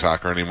want to play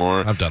soccer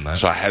anymore. I've done that.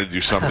 So I had to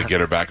do something to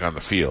get her back on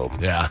the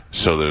field. Yeah.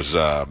 So there's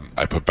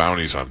I put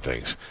bounties on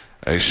things.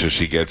 So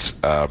she gets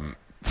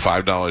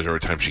 $5 every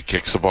time she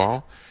kicks the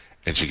ball,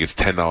 and she gets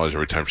 $10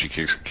 every time she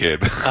kicks a kid.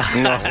 Oh,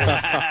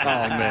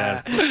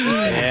 man.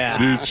 Yeah.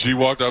 Dude, she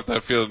walked off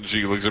that field, and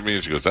she looks at me,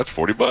 and she goes, that's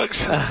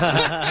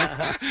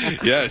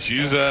 $40. Yeah,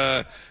 she's,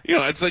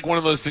 it's like one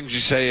of those things you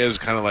say is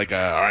kind of like, all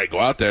right, go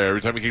out there.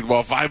 Every time you kick the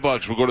ball,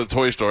 $5. We'll go to the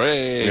toy store.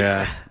 Hey.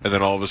 Yeah. And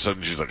then all of a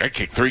sudden, she's like, I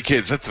kicked 3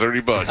 kids. That's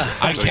 $30.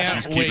 I Like, can't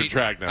she's keeping wait.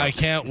 track now. I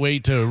can't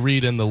wait to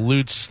read in the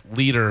Lutz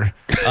Leader.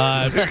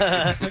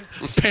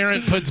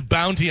 Parent puts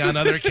bounty on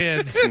other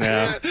kids.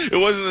 Yeah. It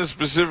wasn't a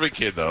specific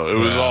kid, though. It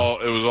was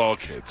all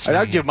kids. And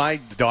I'd give my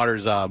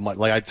daughters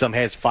I'd some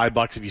hey, it's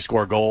 $5 if you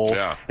score a goal.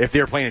 Yeah. If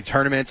they're playing in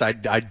tournaments,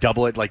 I'd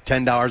double it, like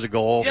 $10 a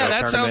goal. Yeah, for a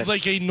that tournament. sounds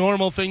like a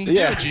normal thing to do,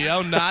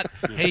 Gio. Not,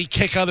 hey,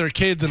 kick other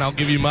kids and I'll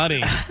give you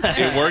money.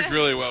 It worked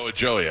really well with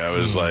Joey. I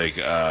was like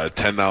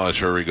 $10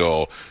 for every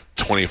goal,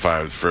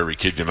 $25 for every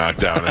kid you knocked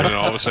down, and then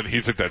all of a sudden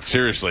he took that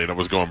seriously and it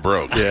was going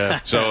broke. Yeah.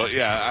 So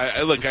yeah,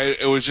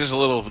 it was just a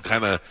little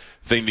kind of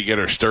thing to get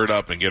her stirred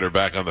up and get her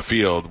back on the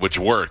field, which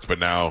worked. But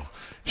now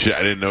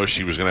I didn't know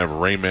she was going to have a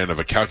Rain Man of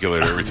a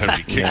calculator every time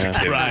she kicks a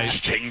kid. Right.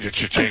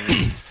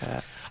 Cha-ching.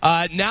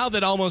 Now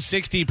that almost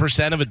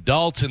 60% of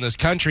adults in this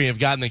country have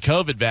gotten the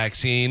COVID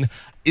vaccine,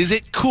 is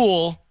it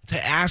cool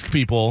to ask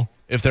people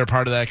if they're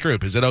part of that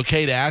group? Is it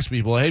okay to ask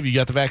people, hey, have you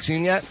got the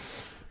vaccine yet?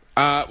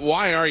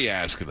 Why are you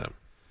asking them?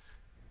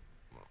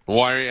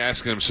 Why are you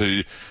asking them? So,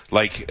 is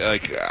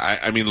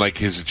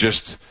it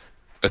just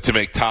to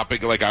make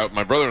topic? Like,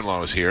 my brother-in-law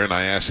was here, and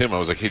I asked him, I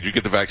was like, hey, did you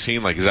get the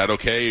vaccine? Like, is that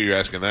okay? Are you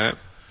asking that?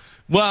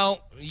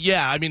 Well,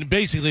 yeah. I mean,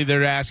 basically,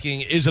 they're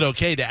asking, is it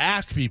okay to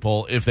ask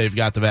people if they've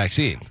got the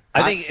vaccine?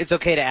 I think it's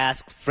okay to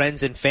ask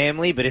friends and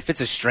family, but if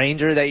it's a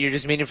stranger that you're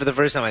just meeting for the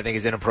first time, I think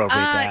it's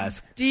inappropriate to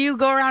ask. Do you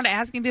go around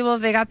asking people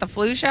if they got the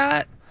flu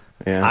shot?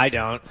 Yeah. I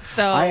don't.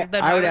 So I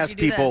then would ask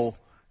people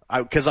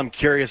because I'm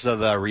curious of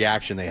the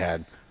reaction they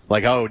had.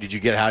 Like, oh, did you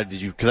get? How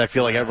did you? Because I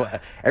feel like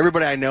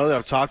everybody I know that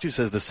I've talked to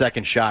says the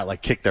second shot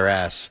like kicked their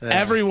ass. Yeah.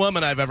 Every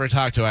woman I've ever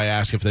talked to, I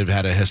ask if they've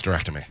had a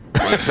hysterectomy.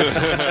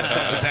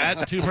 Is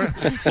that too?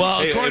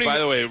 Well, hey, by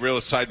the way, real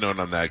side note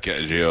on that,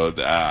 Gio,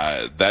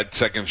 that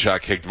second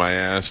shot kicked my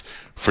ass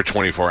for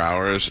 24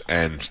 hours,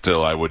 and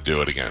still I would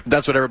do it again.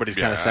 That's what everybody's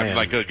kind of saying.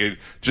 Like,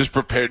 just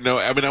prepared. No,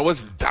 I mean, I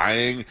wasn't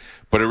dying,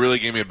 but it really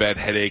gave me a bad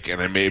headache, and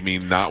it made me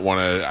not want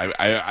to.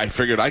 I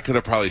figured I could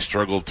have probably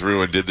struggled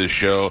through and did this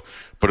show,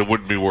 but it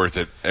wouldn't be worth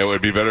it. It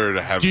would be better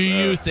to have. Do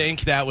you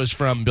think that was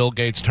from Bill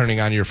Gates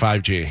turning on your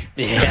 5G?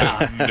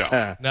 Yeah.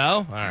 No.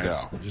 No? All right.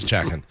 No. Just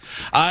checking.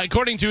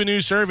 According to a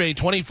new survey,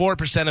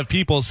 24% of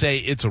people say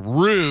it's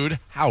rude.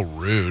 How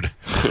rude.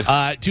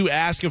 To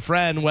ask a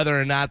friend whether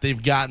or not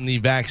they've gotten the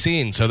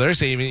vaccine. So they're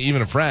saying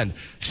even a friend.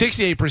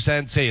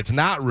 68% say it's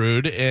not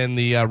rude, and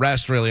the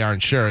rest really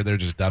aren't sure. They're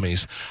just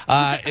dummies.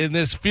 And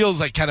this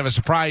feels like kind of a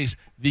surprise.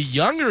 The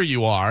younger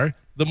you are,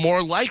 the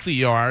more likely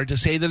you are to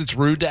say that it's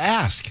rude to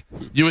ask.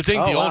 You would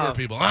think the older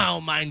people,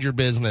 mind your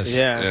business.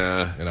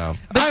 Yeah. You know.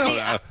 I don't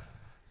know.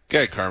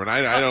 Okay, Carmen,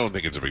 I don't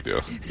think it's a big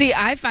deal. See,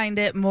 I find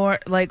it more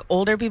like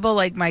older people,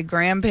 like my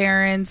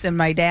grandparents and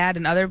my dad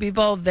and other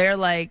people, they're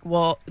like,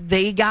 well,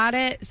 they got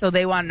it, so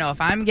they want to know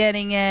if I'm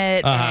getting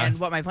it and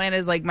what my plan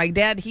is. Like my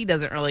dad, he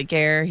doesn't really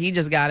care. He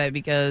just got it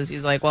because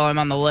he's like, well, I'm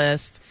on the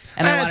list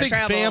and I want to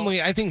travel.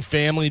 I think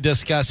family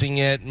discussing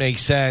it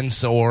makes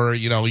sense, or,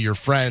 your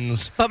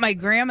friends. But my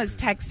grandma's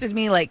texted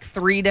me like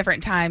 3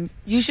 different times,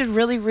 you should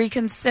really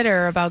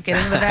reconsider about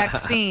getting the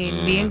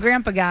vaccine. Me and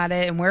Grandpa got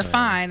it, and we're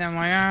fine. I'm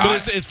like,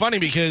 But it's funny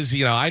because,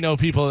 I know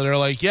people that are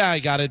like, yeah, I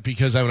got it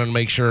because I want to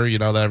make sure,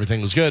 that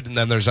everything was good. And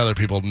then there's other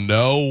people,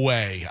 no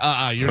way.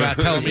 You're not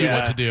telling me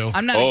what to do.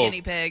 I'm not a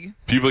guinea pig.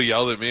 People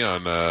yelled at me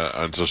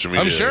on social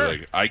media. I'm sure.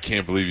 Like, I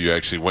can't believe you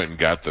actually went and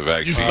got the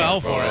vaccine. You fell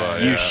for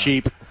it. You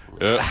sheep.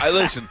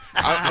 Listen,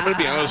 I'm going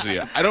to be honest with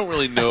you. I don't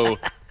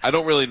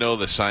really know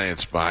the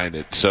science behind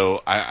it.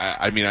 So,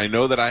 I mean, I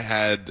know that I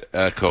had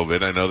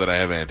COVID. I know that I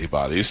have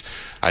antibodies.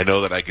 I know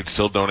that I could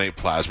still donate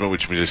plasma,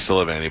 which means I still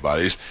have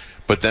antibodies.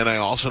 But then I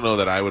also know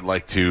that I would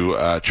like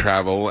to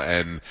travel,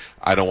 and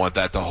I don't want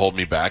that to hold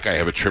me back. I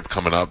have a trip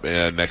coming up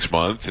next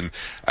month, and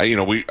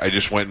I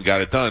just went and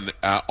got it done.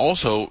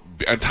 Also,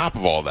 on top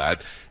of all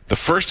that, the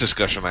first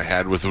discussion I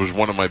had was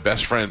one of my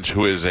best friends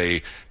who is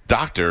a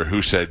doctor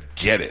who said,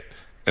 "Get it.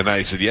 And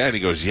I said, yeah. And he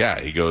goes, yeah.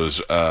 He goes,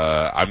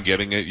 I'm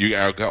getting it.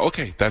 I go,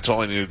 okay, that's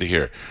all I needed to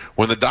hear.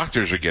 When the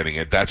doctors are getting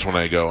it, that's when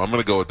I go, I'm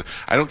going to go with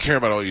I don't care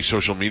about all you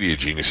social media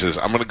geniuses.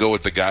 I'm going to go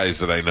with the guys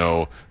that I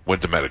know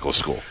went to medical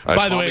school.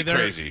 By the way,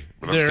 there is you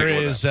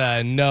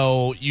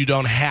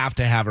don't have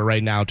to have it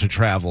right now to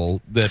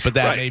travel, but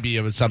that may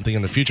be something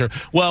in the future.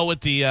 Well,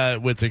 with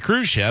the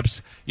cruise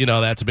ships,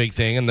 that's a big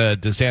thing. And the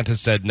DeSantis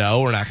said,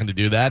 no, we're not going to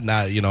do that.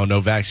 Not, no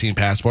vaccine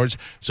passports.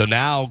 So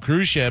now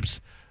cruise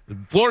ships,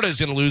 Florida's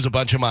going to lose a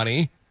bunch of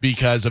money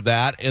because of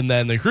that, and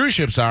then the cruise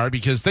ships are,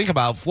 because think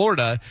about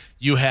Florida,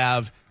 you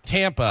have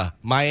Tampa,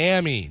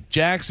 Miami,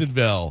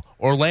 Jacksonville,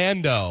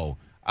 Orlando,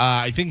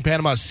 I think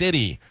Panama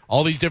City,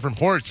 all these different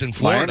ports in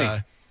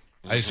Florida.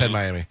 Miami. I said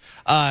Miami.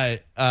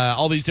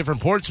 All these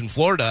different ports in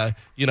Florida,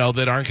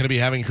 that aren't going to be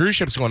having cruise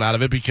ships going out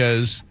of it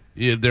because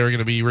they're going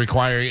to be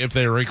if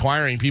they're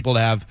requiring people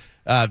to have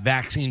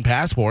vaccine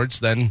passports,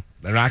 then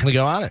they're not going to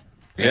go on it.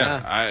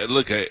 Yeah.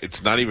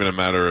 It's not even a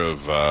matter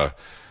of...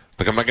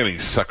 I'm not getting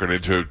suckered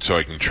into it so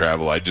I can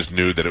travel. I just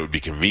knew that it would be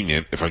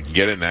convenient. If I can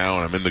get it now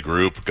and I'm in the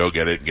group, go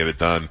get it and get it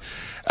done.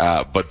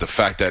 But the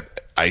fact that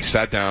I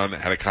sat down,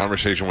 had a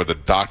conversation with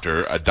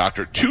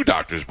two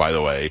doctors, by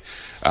the way,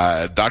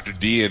 Dr.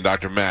 D and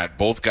Dr. Matt,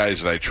 both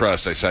guys that I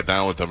trust. I sat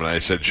down with them and I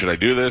said, should I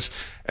do this?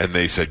 And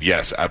they said,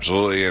 yes,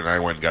 absolutely. And I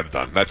went and got it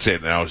done. That's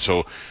it now.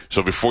 So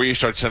before you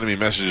start sending me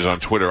messages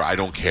on Twitter, I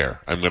don't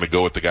care. I'm going to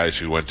go with the guys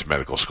who went to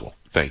medical school.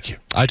 Thank you.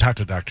 I talked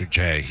to Dr.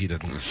 J. He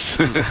didn't.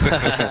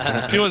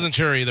 He wasn't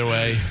sure either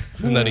way.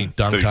 And then he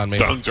dunked on me.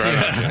 Dunked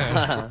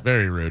right on me.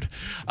 Very rude.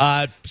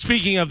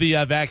 Speaking of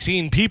the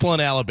vaccine, people in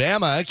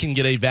Alabama can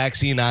get a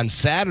vaccine on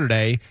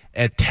Saturday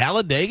at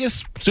Talladega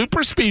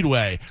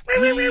Superspeedway.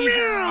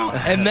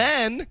 And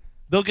then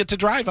they'll get to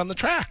drive on the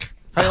track.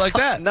 How do you like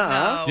that?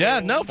 No. Yeah,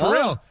 no, for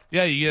real.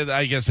 Yeah,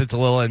 I guess it's a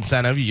little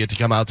incentive. You get to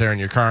come out there in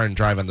your car and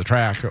drive on the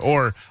track.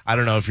 Or, I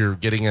don't know if you're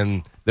getting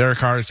in their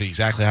cars,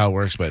 exactly how it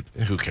works, but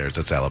who cares?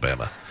 It's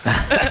Alabama. We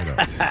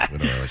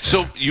don't really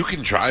so you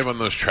can drive on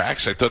those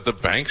tracks? I thought the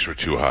banks were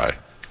too high.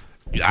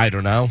 I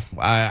don't know.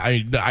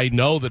 I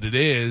know that it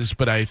is,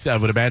 but I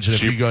would imagine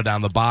if you go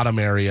down the bottom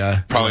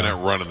area... Probably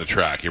not running the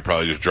track. You're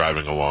probably just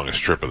driving along a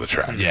strip of the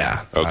track.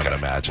 Yeah, okay. I would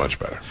imagine. Much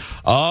better.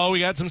 Oh,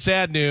 we got some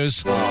sad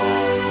news.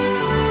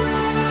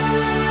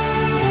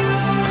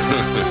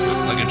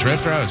 Like a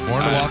drifter, I was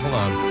born to walk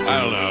alone.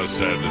 I don't know how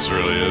sad this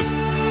really is.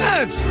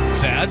 It's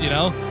sad,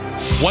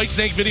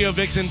 Whitesnake video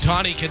vixen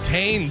Tawny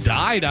Katane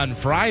died on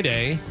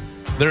Friday.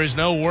 There is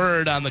no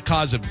word on the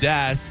cause of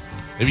death.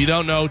 If you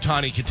don't know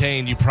Tawny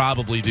Katane, you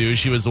probably do.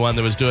 She was the one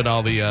that was doing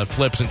all the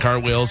flips and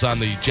cartwheels on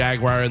the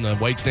Jaguar in the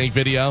Whitesnake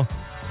video.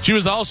 She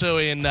was also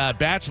in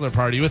Bachelor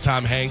Party with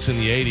Tom Hanks in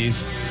the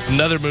 80s.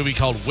 Another movie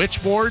called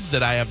Witchboard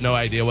that I have no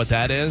idea what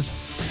that is.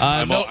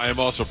 I am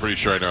also pretty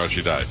sure I know how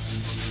she died.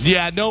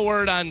 Yeah, no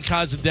word on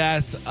cause of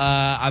death.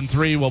 On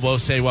 3, we'll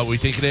both say what we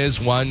think it is.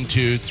 1,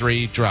 2,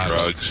 3, drugs.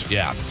 Drugs.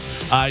 Yeah.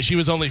 She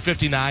was only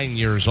 59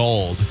 years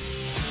old.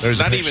 There's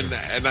not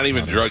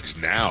even drugs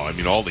now. I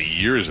mean, all the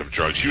years of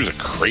drugs. She was a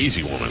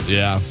crazy woman.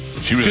 Yeah.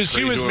 Because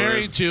she was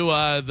married to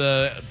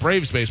the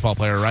Braves baseball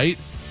player, right?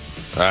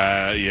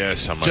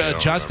 Yes.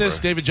 Justice,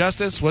 David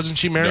Justice. Wasn't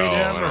she married to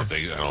him? I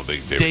don't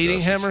think David dating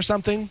Justice. him or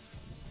something.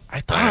 I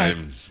thought.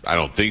 I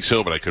don't think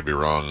so, but I could be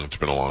wrong. It's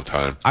been a long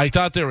time. I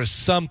thought there was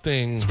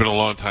something. It's been a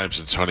long time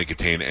since Tawny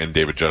Katane and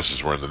David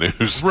Justice were in the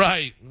news.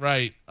 Right.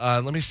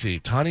 Let me see.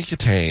 Tawny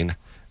Katane,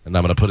 and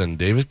I'm going to put in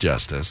David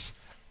Justice.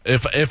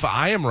 If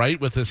I am right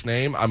with this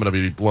name, I'm going to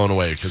be blown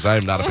away because I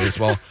am not a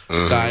baseball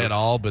guy at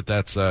all. But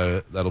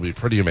that'll be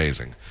pretty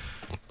amazing.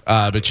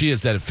 But she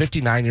is dead at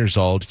 59 years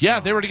old. Yeah,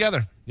 they were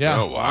together.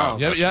 Yeah. Oh wow.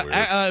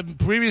 Yeah.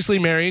 Previously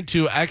married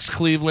to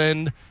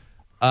ex-Cleveland,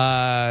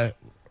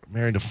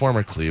 married to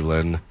former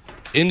Cleveland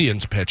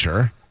Indians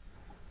pitcher.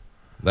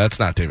 That's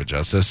not David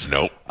Justice.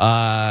 Nope.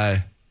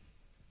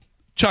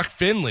 Chuck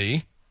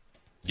Finley.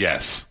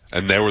 Yes,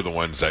 and they were the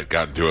ones that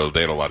got into it.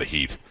 They had a lot of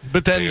heat.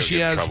 But then she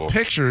has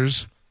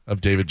pictures of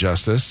David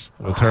Justice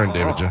with her and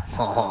David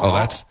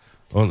Justice.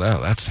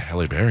 That's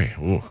Halle Berry.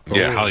 Ooh.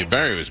 Yeah, Halle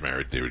Berry was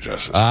married to David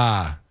Justice.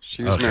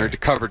 She was married to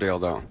Coverdale,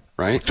 though,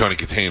 right? Tawny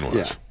Katane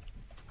was.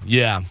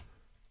 Yeah.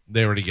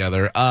 They were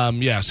together.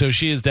 So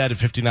she is dead at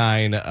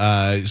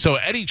 59. So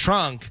Eddie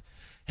Trunk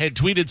had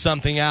tweeted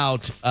something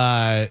out.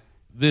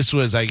 This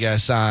was, I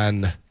guess,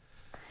 on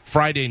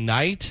Friday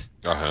night.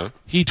 Uh-huh.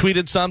 He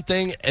tweeted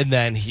something, and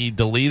then he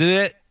deleted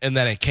it, and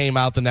then it came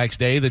out the next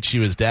day that she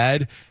was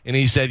dead. And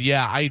he said,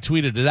 yeah, I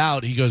tweeted it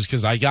out. He goes,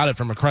 because I got it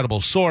from a credible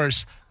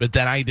source, but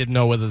then I didn't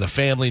know whether the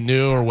family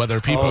knew or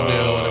whether people knew,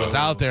 and it was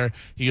out there.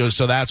 He goes,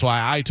 so that's why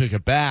I took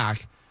it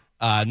back.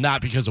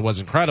 Not because it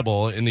wasn't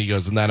credible. And he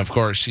goes, and then, of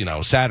course,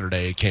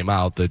 Saturday it came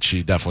out that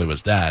she definitely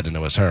was dead, and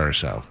it was her,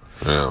 so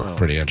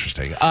pretty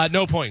interesting.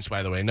 No points,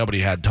 by the way.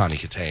 Nobody had Tawny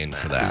Katane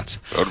for that.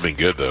 That would have been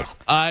good, though.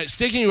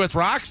 Sticking with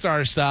rock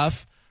star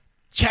stuff,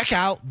 check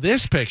out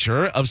this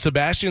picture of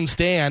Sebastian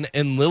Stan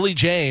and Lily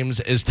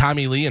James as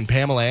Tommy Lee and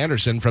Pamela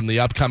Anderson from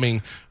the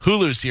upcoming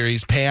Hulu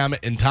series, Pam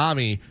and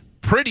Tommy.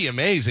 pretty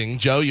amazing.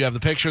 Joe, you have the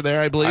picture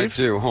there, I believe? I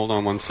do. Hold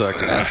on one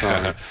second.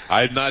 I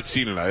have not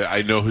seen it.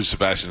 I know who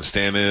Sebastian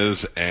Stan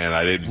is, and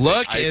I didn't...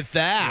 Look at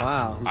that.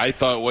 Wow. I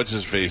thought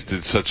What's-His-Face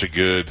did such a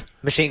good...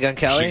 Machine Gun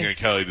Kelly? Machine Gun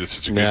Kelly did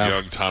such a good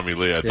young Tommy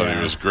Lee. I thought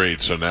he was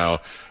great. So now...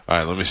 All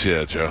right, let me see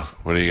that, Joe.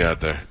 What do you got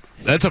there?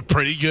 That's a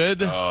pretty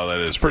good... Oh, that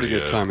is pretty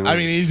good, Tommy Lee. I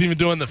mean, he's even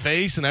doing the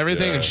face and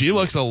everything, and she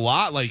looks a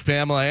lot like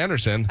Pamela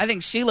Anderson. I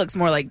think she looks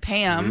more like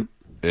Pam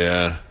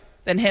Yeah.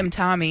 than him,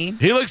 Tommy.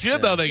 He looks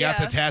good, though. They got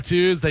the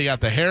tattoos. They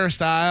got the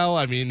hairstyle.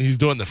 I mean, he's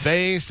doing the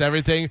face,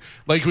 everything.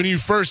 Like, when you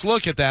first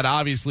look at that,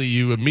 obviously,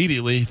 you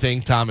immediately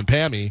think Tom and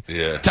Pammy.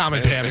 Yeah. Tom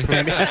and Pammy.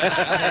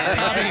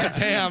 Tommy and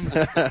Pam.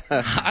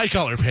 I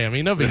call her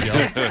Pammy. No big deal.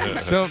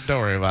 Don't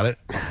worry about it.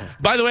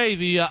 By the way,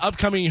 the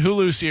upcoming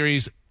Hulu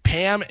series,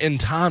 Pam and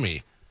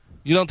Tommy.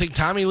 You don't think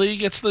Tommy Lee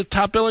gets the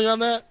top billing on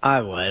that?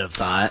 I would have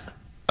thought.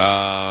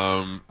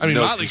 I mean,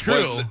 Motley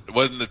Crue.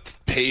 Wasn't the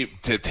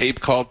tape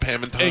called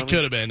Pam and Tommy? It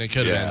could have been.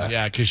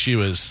 Yeah, because she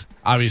was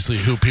obviously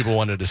who people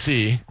wanted to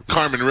see.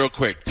 Carmen, real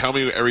quick, tell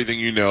me everything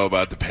you know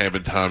about the Pam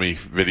and Tommy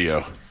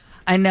video.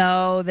 I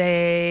know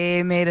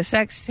they made a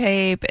sex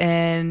tape,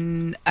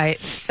 and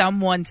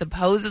someone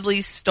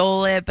supposedly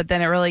stole it, but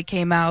then it really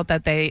came out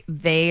that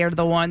they are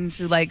the ones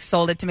who like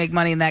sold it to make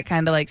money, and that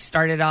kind of like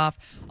started off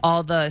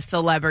all the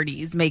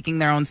celebrities making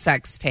their own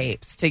sex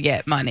tapes to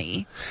get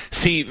money.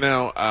 See,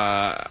 now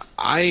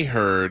I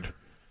heard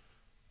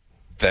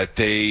that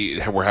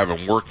they were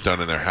having work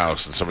done in their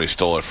house, and somebody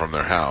stole it from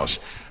their house.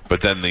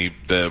 But then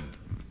the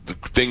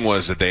thing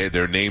was that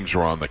their names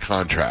were on the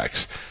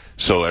contracts.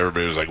 So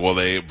everybody was like,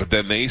 but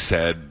then they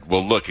said,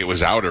 well, look, it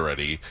was out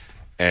already.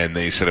 And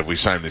they said if we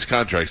sign these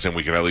contracts, then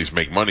we can at least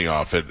make money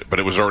off it. But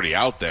it was already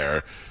out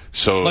there.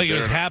 So it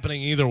was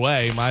happening either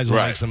way. Might as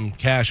well make some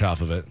cash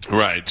off of it.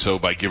 Right. So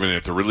by giving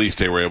it the release,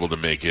 they were able to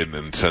make it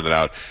and send it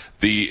out.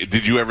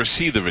 Did you ever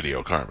see the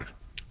video, Carmen?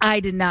 I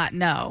did not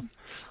know.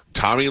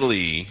 Tommy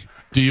Lee.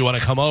 Do you want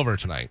to come over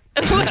tonight?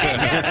 These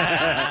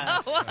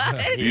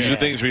are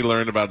things we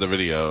learned about the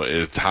video.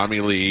 Is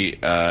Tommy Lee,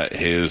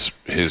 his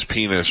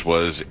penis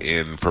was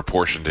in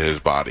proportion to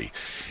his body.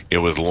 It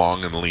was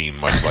long and lean,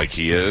 much like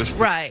he is.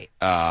 Right.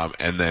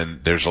 And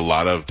then they do a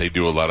lot of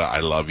I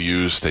love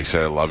yous. They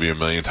say I love you a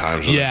million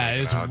times. Yeah,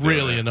 it's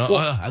really annoying.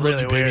 I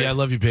love you, baby. I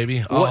love you,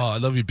 baby. Oh, I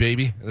love you,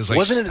 baby. It's like,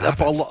 wasn't it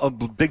a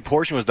big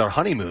portion was their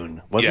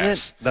honeymoon? Wasn't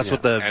it? That's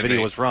what the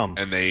video was from.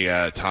 And they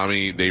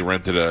they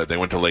went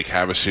to Lake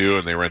Havasu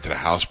and they rented a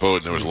houseboat,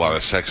 and there was a lot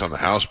of sex on the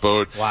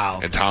houseboat. Wow.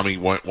 And Tommy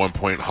at one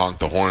point honked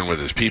the horn with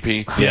his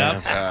pee-pee.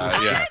 Yeah.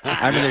 Yeah.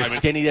 I remember they're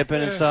skinny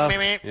dipping and stuff.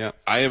 Yeah.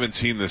 I haven't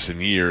seen this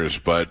in years,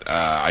 but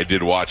I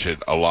did watch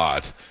it a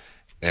lot,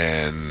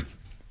 and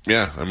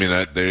yeah, I mean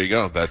there you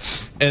go.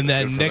 And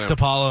then Nick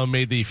DiPaolo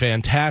made the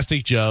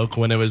fantastic joke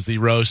when it was the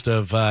roast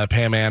of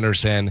Pam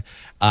Anderson.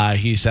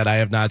 He said, "I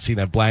have not seen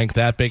a blank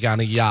that big on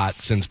a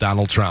yacht since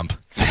Donald Trump,"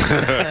 which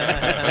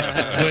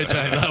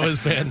I thought was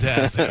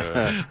fantastic.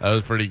 That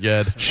was pretty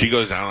good. She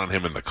goes down on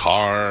him in the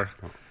car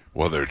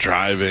while they're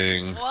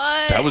driving.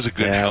 What? That was a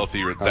good,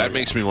 healthy. That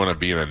makes me want to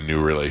be in a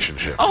new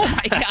relationship. Oh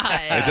my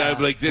god!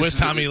 With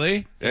Tommy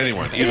Lee?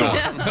 Anyone?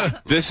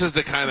 This is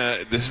the kind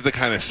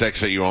of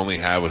sex that you only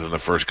have within the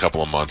first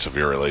couple of months of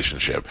your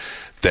relationship.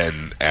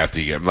 Then after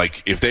you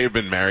get if they've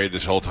been married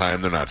this whole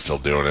time, they're not still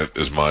doing it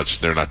as much.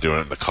 They're not doing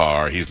it in the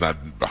car. He's not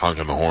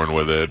honking the horn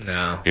with it.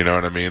 No. You know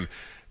what I mean?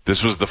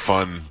 These are the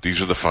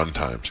fun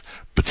times.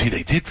 But see,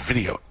 they did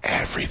video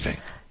everything.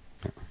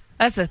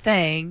 That's the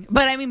thing.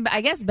 But I mean,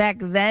 I guess back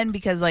then,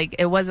 because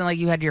it wasn't like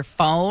you had your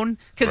phone.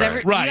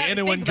 Right, and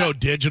it wouldn't go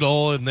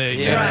digital and the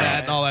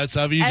internet and all that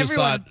stuff. You just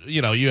thought,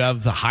 you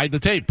have to hide the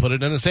tape, put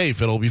it in a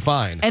safe, it'll be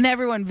fine. And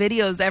everyone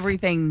videos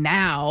everything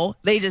now.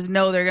 They just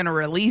know they're going to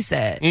release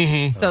it.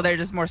 Mm-hmm. So they're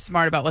just more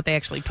smart about what they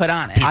actually put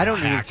on it. People I don't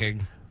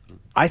hacking.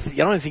 I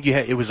don't think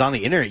it was on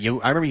the internet.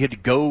 I remember you had to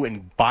go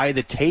and buy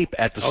the tape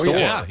at the store.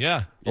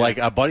 Yeah. Like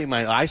a buddy of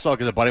mine, I saw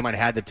because a buddy of mine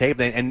had the tape,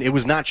 and it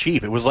was not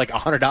cheap. It was like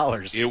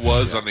 $100. It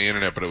was on the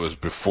internet, but it was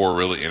before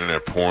really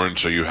internet porn,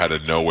 so you had to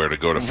know where to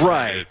go to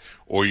find it,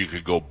 or you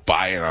could go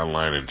buy it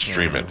online and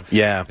stream it.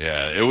 Yeah.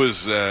 It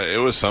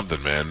was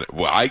something, man.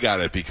 Well, I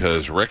got it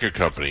because record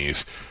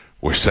companies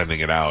were sending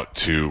it out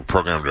to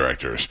program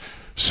directors.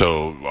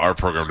 So our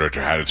program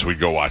director had it, so we'd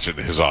go watch it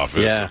in his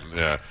office. Yeah.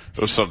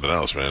 It was something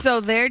else, man. So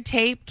their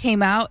tape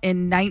came out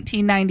in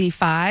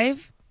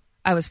 1995.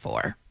 I was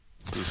 4.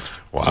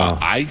 Wow.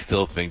 I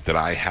still think that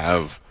I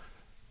have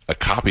a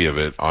copy of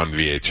it on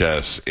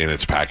VHS in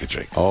its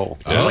packaging. Oh.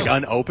 Like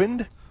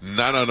unopened?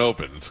 Not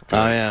unopened.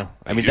 Oh, yeah.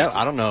 I mean,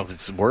 I don't know if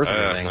it's worth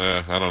anything.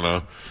 I don't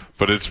know.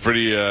 But it's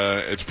pretty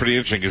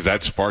interesting because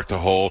that sparked a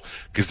whole,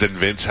 because then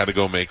Vince had to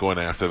go make one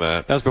after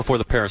that. That was before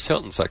the Paris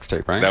Hilton sex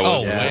tape, right? That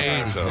was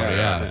way before.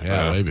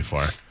 Yeah, way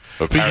before.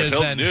 But Paris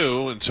Hilton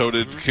knew, and so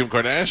did Kim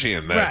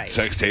Kardashian, that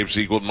sex tapes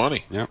equaled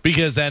money. Yeah.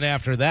 Because then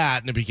after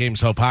that, and it became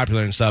so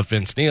popular and stuff,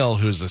 Vince Neil,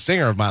 who's the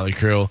singer of Motley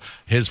Crue,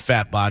 his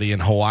fat body in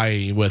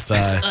Hawaii with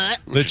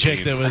the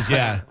chick that was,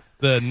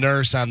 the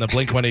nurse on the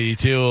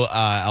Blink-182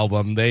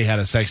 album, they had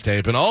a sex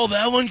tape, and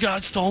that one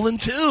got stolen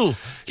too.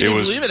 Can you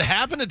believe it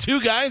happened to two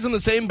guys in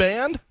the same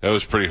band? It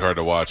was pretty hard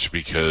to watch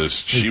because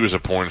she was a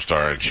porn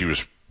star and she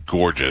was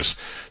gorgeous,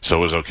 so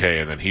it was okay,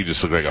 and then he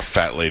just looked like a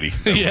fat lady.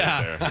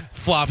 Yeah,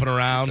 flopping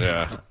around.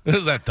 Yeah.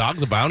 Is that Dog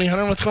the Bounty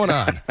Hunter? What's going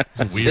on?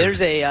 It's weird.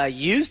 There's a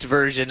used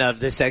version of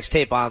the sex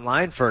tape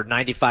online for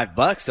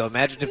 $95, so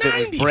imagine if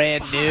it was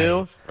brand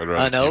new,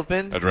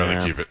 unopened. I'd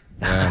rather keep it.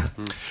 Yeah.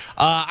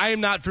 I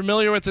am not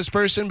familiar with this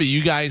person, but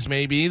you guys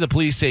may be. The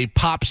police say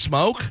Pop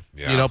Smoke.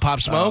 Yeah. You know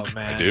Pop Smoke? Oh,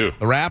 man. I do.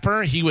 The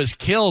rapper. He was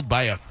killed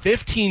by a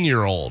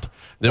 15-year-old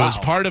that was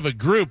part of a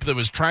group that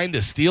was trying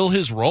to steal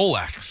his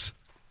Rolex.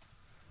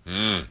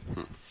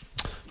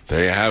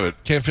 There you have it.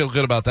 Can't feel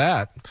good about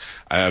that.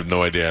 I have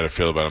no idea how to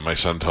feel about it. My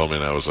son told me,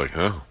 and I was like,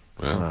 oh,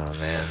 well. Oh,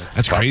 man.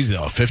 That's crazy,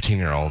 though, a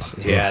 15-year-old.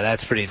 Yeah,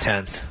 that's pretty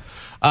intense.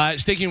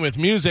 Sticking with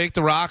music,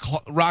 the Rock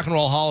and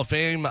Roll Hall of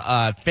Fame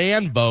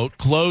fan vote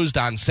closed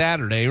on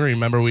Saturday.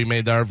 Remember, we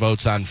made our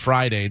votes on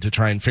Friday to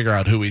try and figure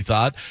out who we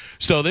thought.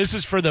 So this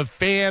is for the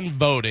fan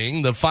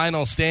voting. The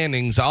final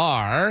standings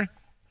are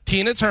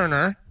Tina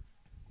Turner,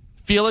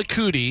 Fela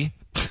Kuti.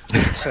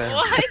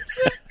 What?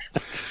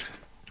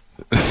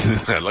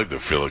 I like the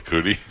Fela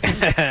Kuti.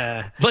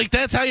 Like,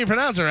 that's how you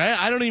pronounce it, right?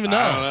 I don't even know.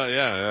 I don't know.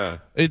 Yeah.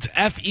 It's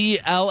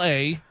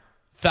Fela,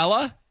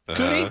 Fela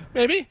Kuti,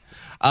 maybe?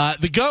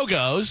 The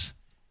Go-Go's,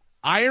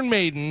 Iron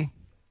Maiden,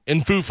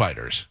 and Foo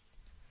Fighters.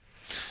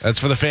 That's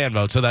for the fan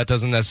vote, so that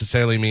doesn't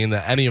necessarily mean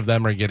that any of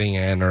them are getting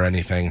in or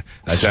anything.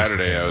 That's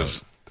Saturday, I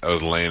was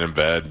laying in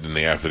bed in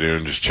the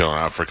afternoon, just chilling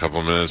out for a couple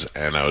of minutes,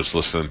 and I was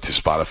listening to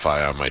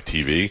Spotify on my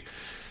TV,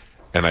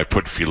 and I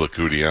put Fela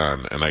Kuti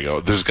on, and I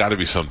go, there's got to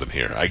be something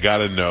here. I got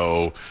to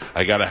know,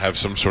 I got to have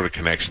some sort of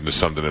connection to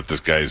something if this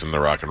guy's in the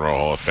Rock and Roll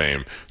Hall of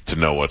Fame to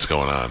know what's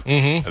going on.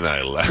 Mm-hmm. And then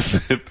I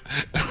left it.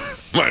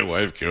 My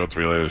wife came up to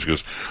me later, and she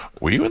goes,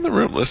 were you in the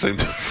room listening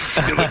to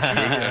Fela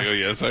Kuti? I go,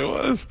 yes, I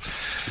was.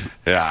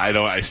 Yeah,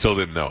 I still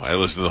didn't know. I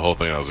listened to the whole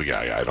thing, and I was like,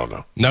 yeah, I don't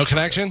know. No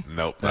connection?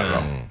 Nope, not at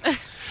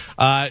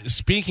all.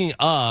 Speaking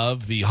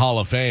of the Hall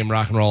of Fame,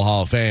 Rock and Roll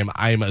Hall of Fame,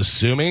 I'm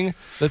assuming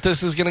that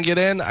this is going to get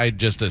in. I'm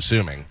just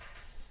assuming.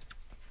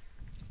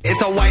 It's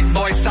a white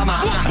boy summer.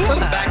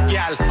 Back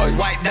gal,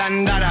 white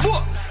dandada.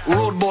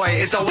 Rude boy,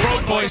 it's a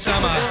Road boy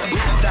summer.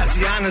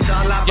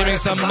 Give me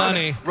some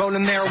money.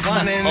 Rolling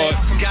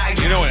marijuana.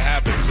 You know what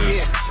happens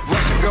is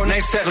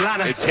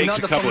it takes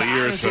a couple of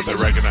years for them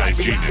to recognize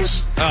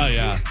genius. Oh,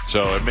 yeah.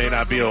 So it may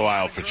not be a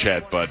while for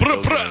Chet, but...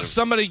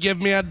 Somebody give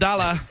me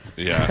 $1.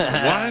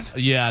 Yeah. What?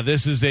 Yeah,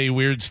 this is a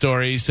weird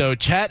story. So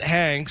Chet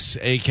Hanks,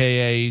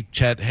 a.k.a.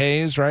 Chet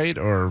Hayes, right?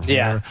 Or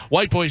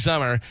White Boy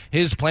Summer,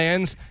 his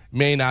plans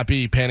may not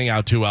be panning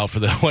out too well for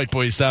the White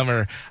Boy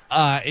Summer.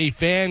 A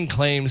fan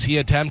claims he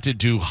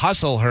attempted to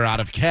hustle her out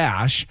of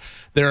cash.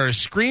 There are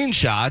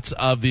screenshots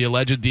of the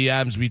alleged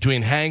DMs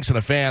between Hanks and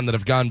a fan that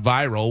have gone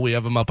viral. We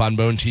have them up on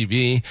Bone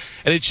TV.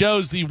 And it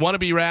shows the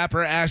wannabe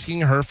rapper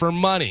asking her for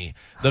money.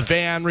 The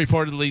fan,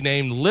 reportedly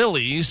named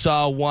Lily,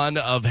 saw one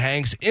of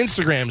Hanks'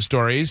 Instagram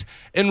stories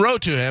and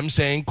wrote to him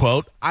saying,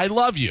 quote, I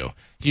love you.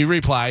 He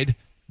replied,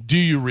 do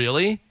you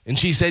really? And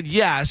she said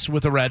yes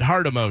with a red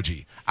heart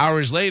emoji.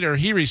 Hours later,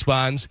 he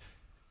responds,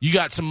 you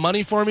got some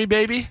money for me,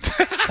 baby?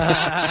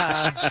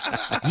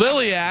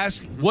 Lily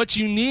asked, what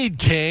you need,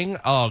 King?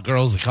 Oh,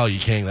 girls call you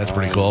King. That's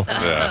pretty cool.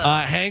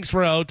 Yeah. Hanks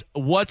wrote,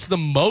 what's the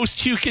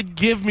most you could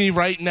give me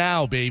right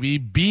now, baby?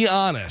 Be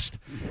honest.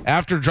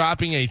 After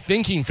dropping a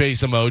thinking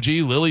face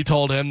emoji, Lily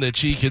told him that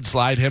she could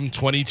slide him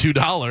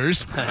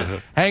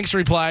 $22. Hanks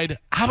replied,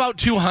 how about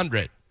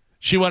 $200?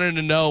 She wanted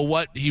to know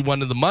what he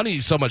wanted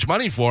so much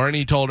money for, and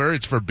he told her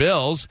it's for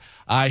bills.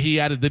 He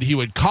added that he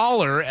would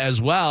call her as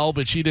well,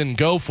 but she didn't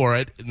go for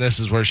it, and this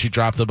is where she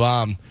dropped the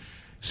bomb,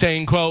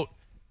 saying, quote,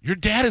 your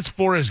dad is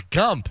Forrest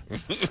Gump.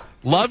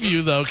 Love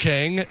you, though,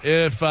 King.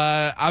 If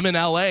I'm in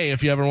L.A.,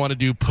 if you ever want to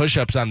do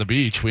push-ups on the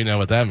beach, we know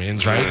what that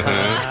means,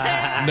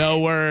 right? No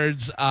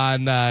words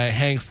on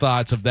Hank's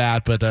thoughts of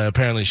that, but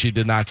apparently she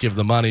did not give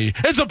the money.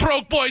 It's a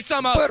broke boy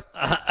summer.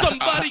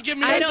 Somebody give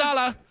me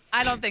 $1.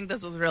 I don't think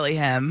this was really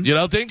him. You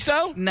don't think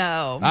so?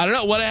 No. I don't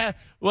know.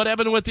 What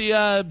happened with the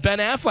Ben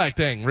Affleck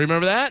thing?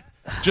 Remember that?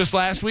 Just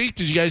last week?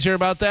 Did you guys hear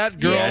about that?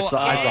 Girl, I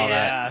saw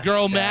that.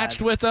 Girl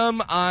matched with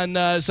him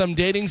on some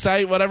dating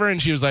site, whatever,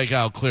 and she was like,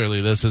 oh,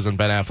 clearly this isn't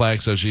Ben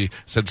Affleck, so she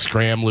said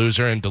scram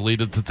loser and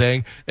deleted the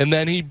thing. And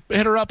then he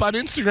hit her up on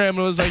Instagram and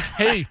was like,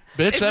 hey,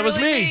 bitch, that was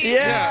really me.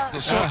 Yeah.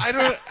 So I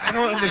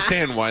don't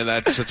understand why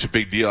that's such a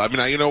big deal. I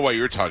mean, you know what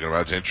you're talking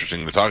about. It's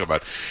interesting to talk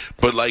about.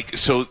 But like,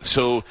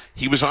 so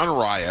he was on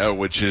Raya,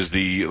 which is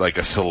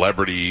a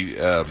celebrity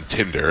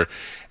Tinder.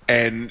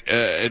 And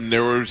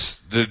there was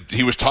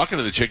he was talking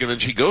to the chick, and then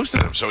she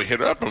ghosted him. So he hit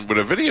her up with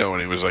a video,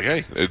 and he was like,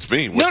 "Hey, it's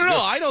me." No,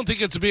 I don't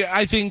think it's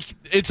I think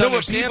it's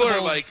understandable.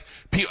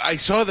 I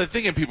saw the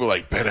thing and people were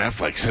like, Ben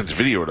Affleck sends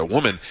video to a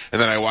woman,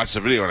 and then I watched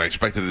the video and I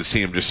expected to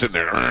see him just sitting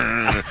there.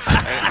 and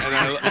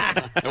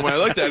when I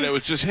looked at it, it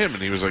was just him,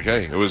 and he was like,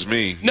 "Hey, it was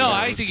me." No,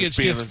 I think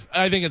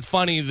it's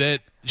funny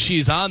that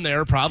she's on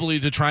there probably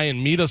to try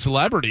and meet a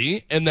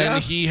celebrity, and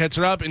then he hits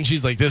her up, and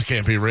she's like, "This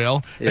can't be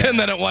real," and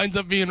then it winds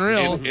up being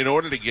real. In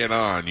order to get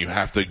on, you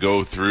have to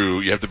go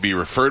through. You have to be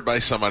referred by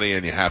somebody,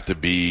 and you have to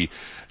be.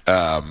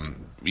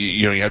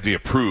 You have to be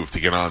approved to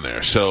get on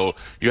there. So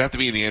you have to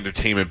be in the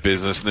entertainment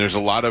business, and there's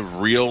a lot of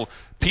real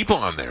people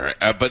on there.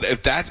 But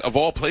if that, of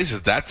all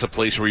places, that's a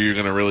place where you're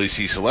going to really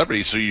see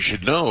celebrities, so you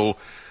should know.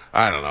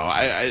 I don't know.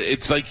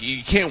 It's like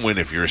you can't win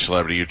if you're a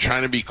celebrity. You're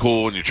trying to be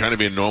cool, and you're trying to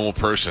be a normal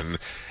person,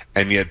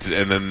 and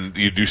then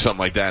you do something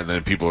like that, and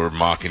then people are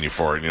mocking you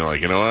for it, and you're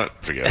like, you know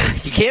what? Forget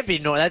it. You can't be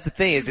normal. That's the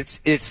thing is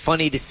it's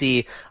funny to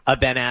see a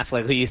Ben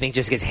Affleck who you think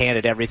just gets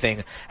handed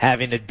everything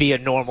having to be a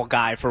normal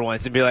guy for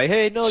once and be like,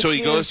 hey, no. So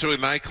he goes to a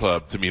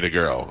nightclub to meet a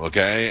girl,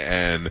 okay,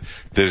 and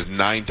there's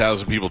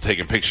 9,000 people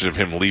taking pictures of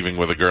him leaving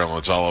with a girl, and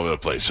it's all over the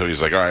place. So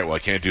he's like, all right, well, I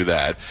can't do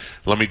that.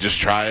 Let me just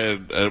try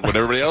what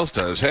everybody else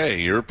does. Hey,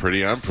 you're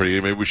pretty, I'm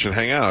pretty. Maybe we should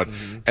hang out.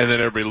 Mm-hmm. And then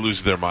everybody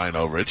loses their mind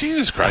over it.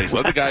 Jesus Christ!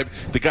 Let the guy.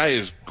 The guy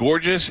is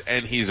gorgeous,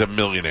 and he's a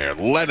millionaire.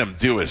 Let him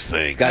do his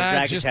thing. Got a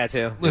dragon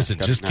tattoo. Listen,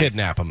 just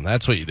kidnap him.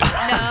 That's what you do. No.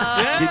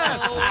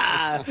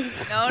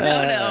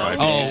 No.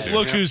 Oh,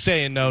 look who's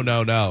saying no.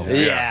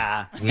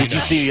 Yeah. Did you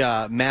see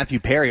Matthew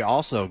Perry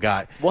also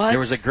got? What? There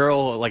was a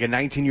girl, like a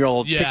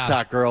 19-year-old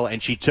TikTok girl, and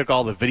she took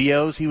all the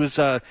videos. He was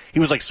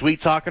like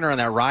sweet talking her on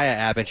that Raya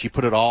app, and she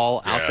put it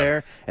all out there.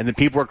 And then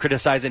people were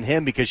criticizing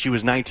him because she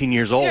was 19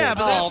 years old. Yeah,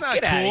 but that's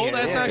not cool.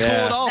 That's not cool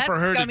at all for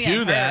her to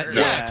do that.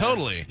 Yeah,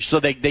 totally.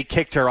 So they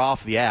kicked her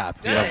off the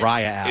app, the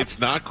Raya app. It's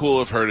not cool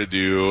of her to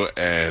do,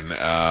 and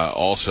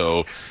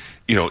also,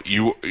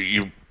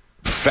 you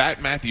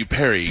fat Matthew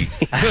Perry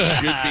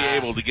should be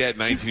able to get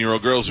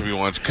 19-year-old girls if he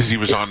wants because he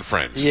was on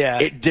Friends.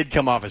 Yeah, it did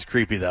come off as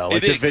creepy though.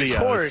 Like the videos, of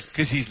course,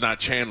 because he's not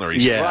Chandler.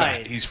 He's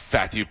fat. He's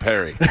Fatthew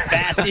Perry.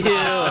 Fatthew.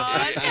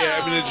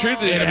 I mean, the truth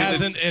is,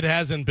 it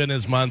hasn't been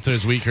his month or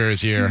his week or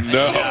his year.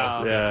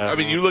 No. Yeah. I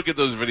mean, you look at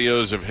those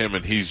videos of him,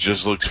 and he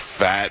just looks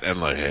fat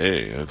and like,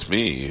 hey, that's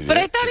me. But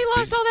I thought he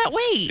lost all that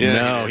weight. Yeah,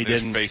 no, he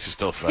didn't. His face is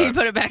still fat. He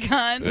put it back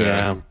on.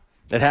 Yeah.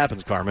 It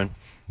happens, Carmen.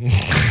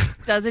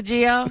 Does it,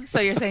 Gio? So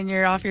you're saying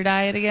you're off your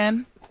diet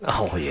again?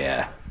 Oh,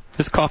 yeah.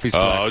 His coffee's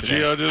black. Oh,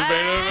 Gio just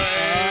made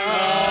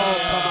it.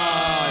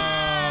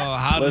 Oh,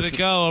 how did it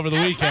go over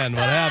the weekend?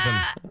 What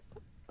happened?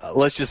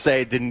 Let's just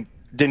say it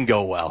didn't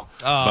go well.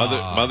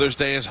 Mother's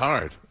Day is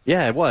hard.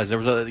 Yeah, it was. There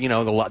was there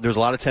was a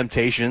lot of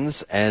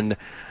temptations, and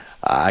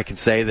I can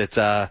say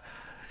that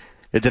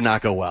it did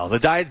not go well. The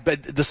diet,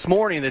 but this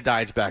morning the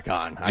diet's back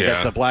on. I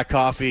got the black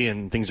coffee,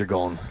 and things are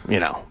going, a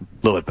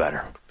little bit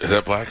better. Is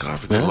that black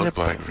coffee? Doesn't look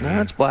black. No,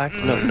 it's black.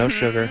 No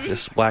sugar,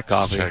 just black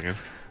coffee. Just checking.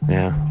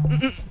 Yeah.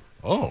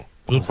 Oh.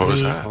 What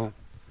was that?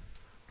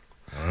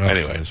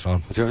 Anyway.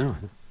 What's going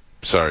on?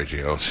 Sorry,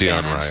 Gio. See you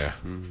on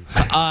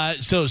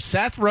Raya. So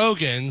Seth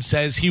Rogen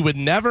says he would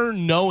never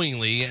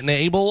knowingly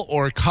enable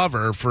or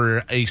cover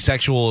for a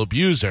sexual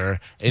abuser,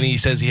 and he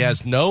says he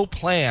has no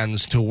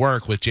plans to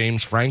work with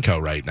James Franco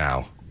right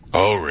now.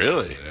 Oh,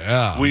 really?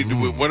 Yeah.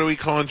 What are we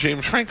calling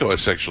James Franco a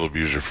sexual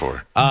abuser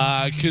for?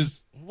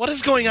 Because what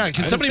is going on?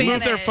 Can somebody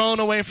move their phone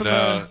away from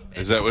the...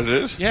 Is that what it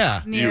is?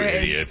 Yeah. You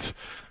idiot.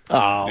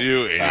 Oh.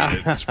 You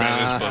idiot.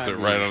 Spanish left it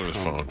right on his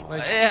phone.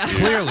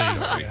 Clearly.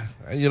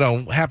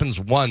 Happens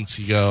once,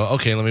 you go,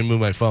 okay, let me move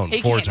my phone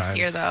he 4 can't times.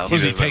 hear, though.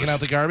 Was he taking out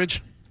the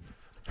garbage?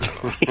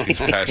 He's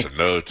passing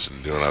notes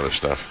and doing other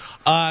stuff.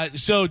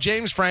 So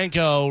James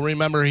Franco,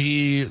 remember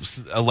he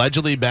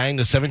allegedly banged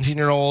a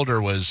 17-year-old or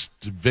was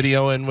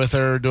videoing with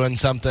her doing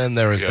something.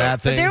 There was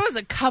that thing. But there was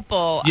a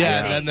couple.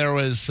 Yeah, and then there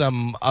was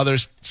some other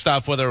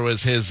stuff, whether it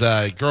was his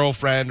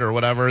girlfriend or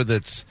whatever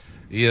that's...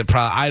 Yeah,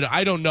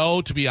 I don't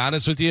know, to be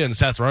honest with you. And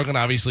Seth Rogen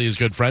obviously is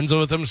good friends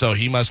with him, so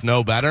he must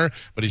know better.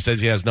 But he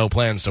says he has no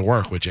plans to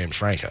work with James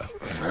Franco.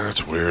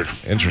 That's weird.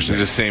 Interesting.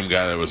 He's the same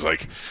guy that was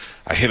like,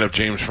 I hit up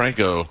James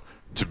Franco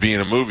to be in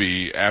a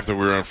movie after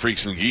we were on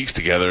Freaks and Geeks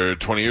together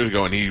 20 years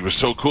ago, and he was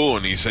so cool,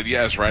 and he said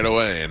yes right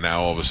away. And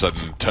now all of a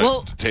sudden,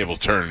 the tables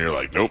turn, and you're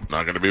like, nope,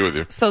 not going to be with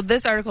you. So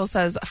this article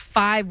says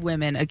 5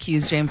 women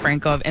accused James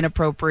Franco of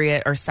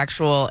inappropriate or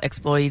sexual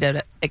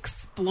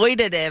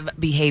exploitative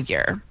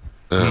behavior.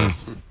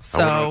 So,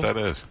 I wonder what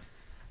that is.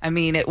 I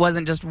mean, it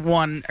wasn't just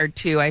 1 or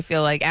 2. I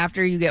feel like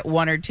after you get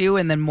 1 or 2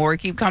 and then more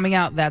keep coming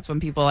out, that's when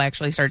people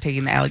actually start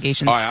taking the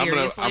allegations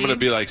seriously. I'm going to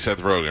be like Seth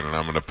Rogen, and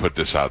I'm going to put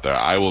this out there.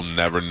 I will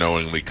never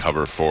knowingly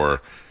cover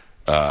for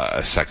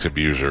a sex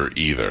abuser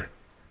either,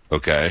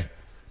 okay?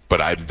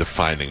 But I'm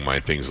defining my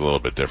things a little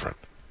bit different.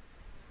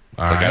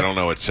 I don't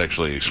know what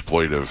sexually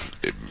exploitive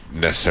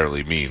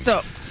necessarily means.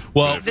 So,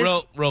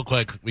 real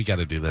quick, we got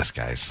to do this,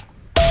 guys.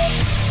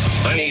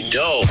 I need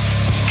dough.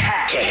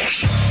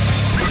 Cash.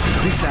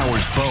 This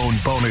hour's phone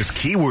bonus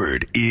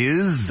keyword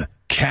is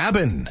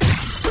cabin.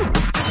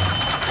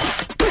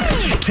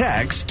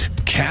 Text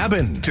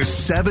Cabin to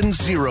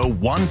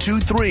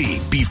 70123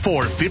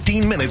 before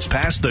 15 minutes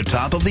past the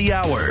top of the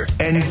hour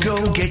and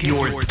go get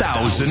your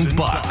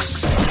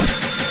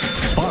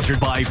 $1,000.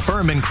 Sponsored by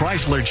Furman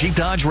Chrysler Jeep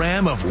Dodge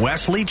Ram of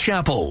Wesley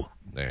Chapel.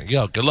 There you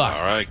go. Good luck.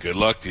 All right. Good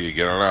luck to you.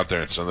 Get on out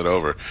there and send it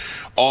over.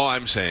 All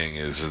I'm saying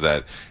is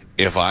that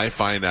if I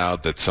find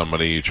out that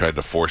somebody tried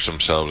to force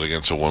themselves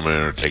against a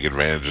woman or take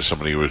advantage of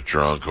somebody who was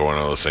drunk or one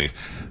of those things,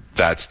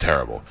 that's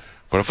terrible.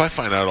 But if I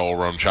find out old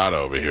Rum Chata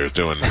over here is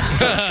doing his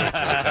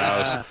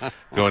house,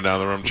 going down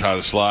the Rum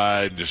Chata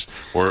slide,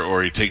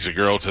 or he takes a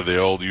girl to the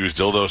old used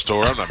dildo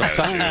store, I'm not mad at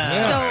you. I'm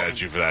not mad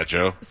at you for that,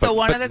 Joe. So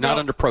not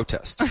under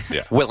protest.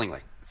 Yeah. Willingly.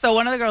 So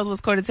one of the girls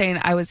was quoted saying,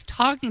 I was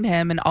talking to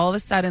him, and all of a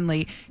sudden,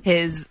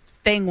 his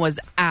thing was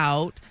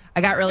out. I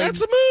got really... That's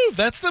the move.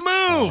 That's the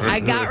move. I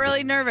got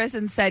really nervous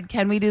and said,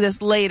 can we do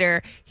this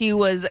later? He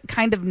was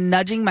kind of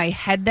nudging my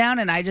head down,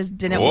 and I just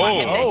didn't want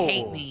him to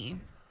hate me.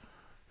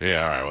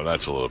 Yeah, all right. Well,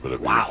 that's a little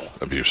bit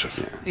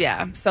abusive.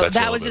 Yeah, so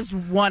that was just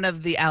one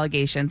of the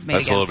allegations made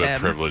against him. That's a little bit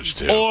privileged,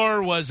 too.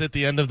 Or was it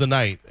the end of the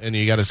night, and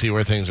you got to see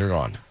where things are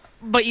going?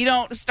 But you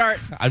don't start...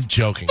 I'm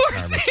joking,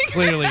 Carmen.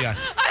 Clearly, I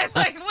was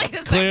like, wait a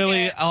second.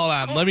 Clearly, hold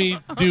on. Let me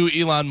do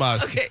Elon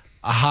Musk. Okay.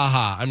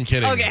 Ha. I'm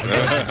kidding. Okay.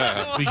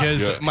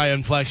 Because my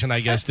inflection,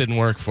 I guess, didn't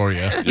work for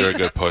you. You're a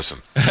good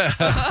person.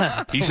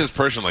 He says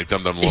person like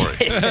Dum Dum Lori.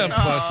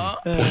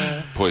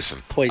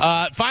 Poison.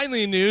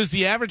 Finally, in news,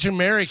 the average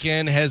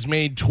American has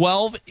made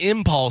 12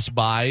 impulse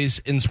buys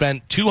and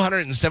spent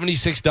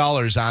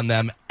 $276 on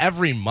them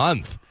every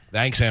month.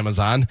 Thanks,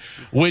 Amazon,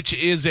 which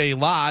is a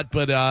lot,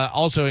 but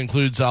also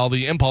includes all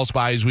the impulse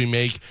buys we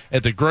make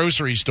at the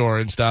grocery store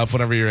and stuff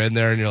whenever you're in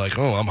there and you're like,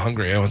 oh, I'm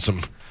hungry. I want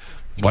some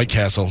White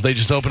Castle. They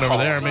just opened over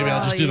there. Maybe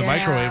I'll just do the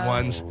microwave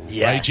ones.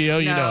 Yes. Right, Gio?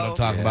 You know what I'm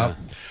talking about.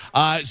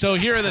 So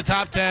here are the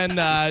top 10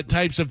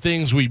 types of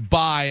things we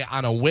buy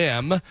on a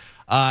whim.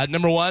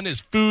 Number one is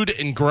food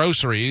and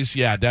groceries.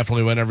 Yeah,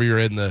 definitely whenever you're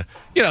in the,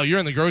 you're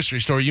in the grocery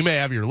store, you may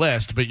have your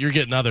list, but you're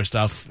getting other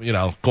stuff,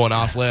 going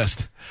off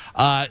list.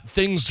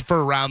 Things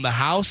for around the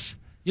house.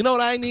 You know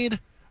what I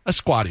need? A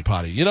squatty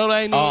potty. You know what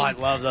I need? Oh, I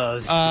love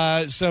those.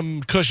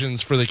 Some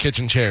cushions for the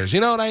kitchen chairs.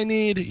 You know what I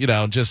need?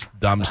 Just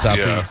dumb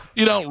stuff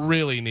you don't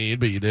really need,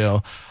 but you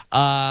do.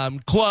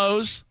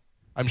 Clothes.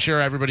 I'm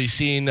sure everybody's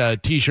seen a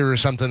T-shirt or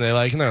something they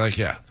like, and they're like,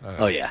 I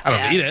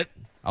don't need it.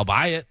 I'll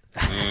buy it.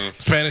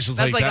 Spanish is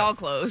That's like that. all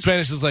clothes.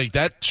 Spanish is like,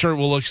 that shirt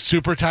will look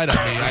super tight on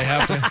me. I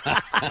have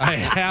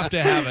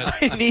to have it.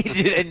 I need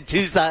it in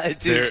two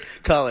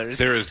colors.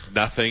 There is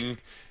nothing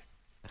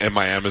in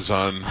my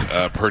Amazon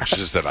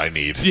purchases that I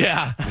need.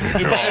 Yeah.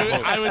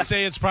 I would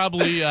say it's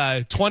probably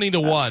 20 to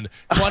 1.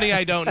 20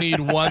 I don't need,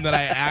 1 that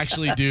I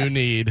actually do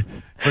need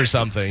for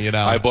something,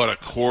 I bought a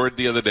cord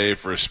the other day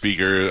for a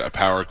speaker, a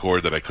power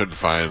cord that I couldn't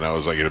find, and I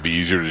was like, it'll be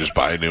easier to just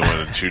buy a new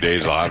one in 2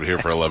 days. I'll have it here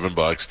for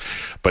 $11.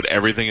 But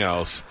everything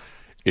else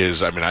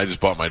is, I just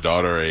bought my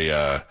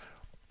daughter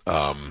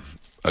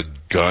a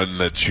gun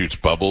that shoots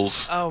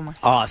bubbles. Oh my!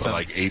 Awesome!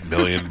 Like 8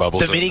 million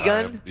bubbles. The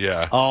minigun?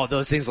 Yeah. Oh,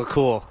 those things look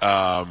cool.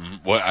 I'm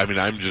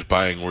just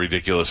buying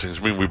ridiculous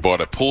things. We bought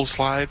a pool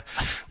slide,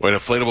 an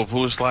inflatable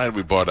pool slide.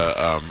 We bought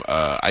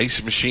a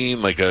ice machine,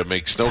 make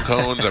snow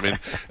cones.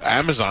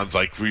 Amazon's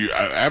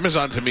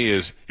Amazon to me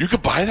is, you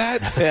could buy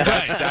that.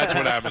 That's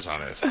what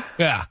Amazon is.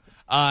 Yeah.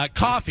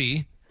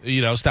 Coffee.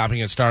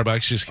 Stopping at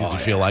Starbucks just because you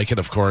feel like it.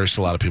 Of course,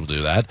 a lot of people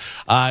do that.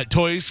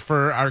 Toys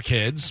for our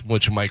kids,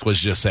 which Mike was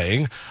just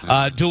saying.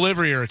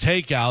 Delivery or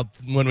takeout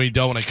when we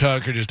don't want to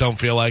cook or just don't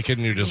feel like it,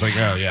 and you're just like,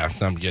 oh, yeah,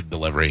 I'm getting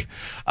delivery.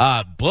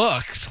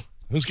 Books.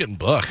 Who's getting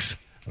books?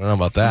 I don't know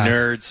about that.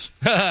 Nerds.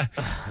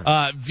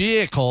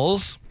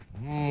 Vehicles.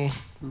 I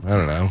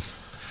don't know.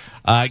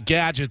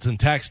 Gadgets and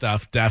tech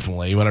stuff,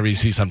 definitely. Whenever you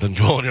see something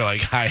cool, and you're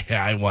like,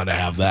 I want to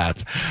have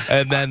that.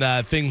 And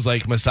then things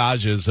like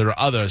massages or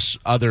other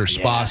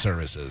spa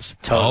services.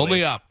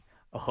 Totally. Only up.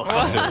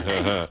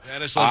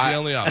 And it's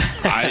only up.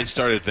 I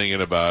started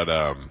thinking about,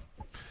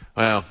 I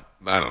don't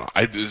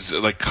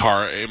know.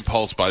 Car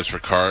impulse buys for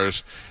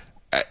cars.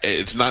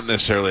 It's not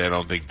necessarily, I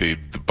don't think the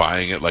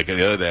buying it. Like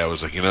the other day, I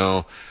was like,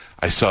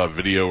 I saw a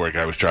video where a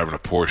guy was driving a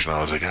Porsche, and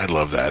I was like, I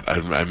love that.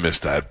 I miss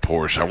that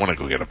Porsche. I want to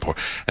go get a Porsche.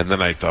 And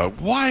then I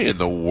thought, why in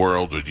the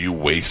world would you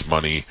waste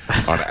money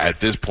at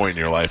this point in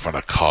your life on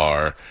a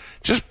car?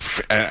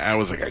 I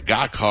was like, I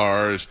got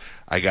cars.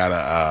 I got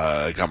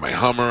my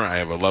Hummer. I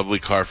have a lovely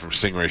car from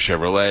Stingray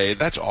Chevrolet.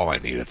 That's all I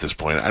need at this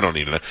point. I don't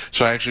need it.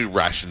 So I actually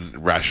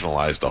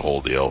rationalized the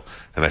whole deal,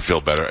 and I feel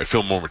better. I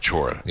feel more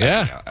mature.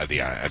 Yeah. At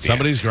the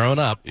Somebody's grown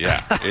up.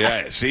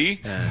 Yeah.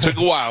 See? Took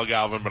a while,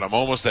 Galvin, but I'm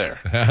almost there.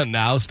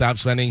 Now stop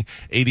spending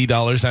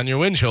 $80 on your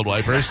windshield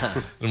wipers,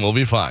 and we'll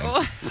be fine.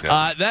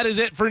 That is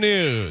it for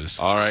news.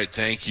 All right.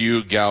 Thank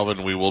you,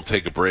 Galvin. We will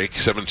take a break.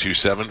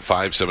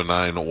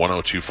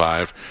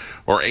 727-579-1025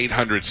 or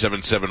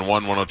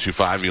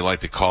 800-771-1025 if you'd like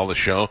to call the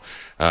show.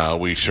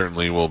 We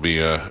certainly will be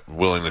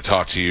willing to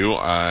talk to you.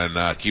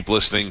 And keep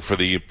listening for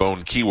the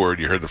Bone Keyword.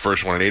 You heard the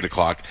first one at 8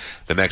 o'clock. The next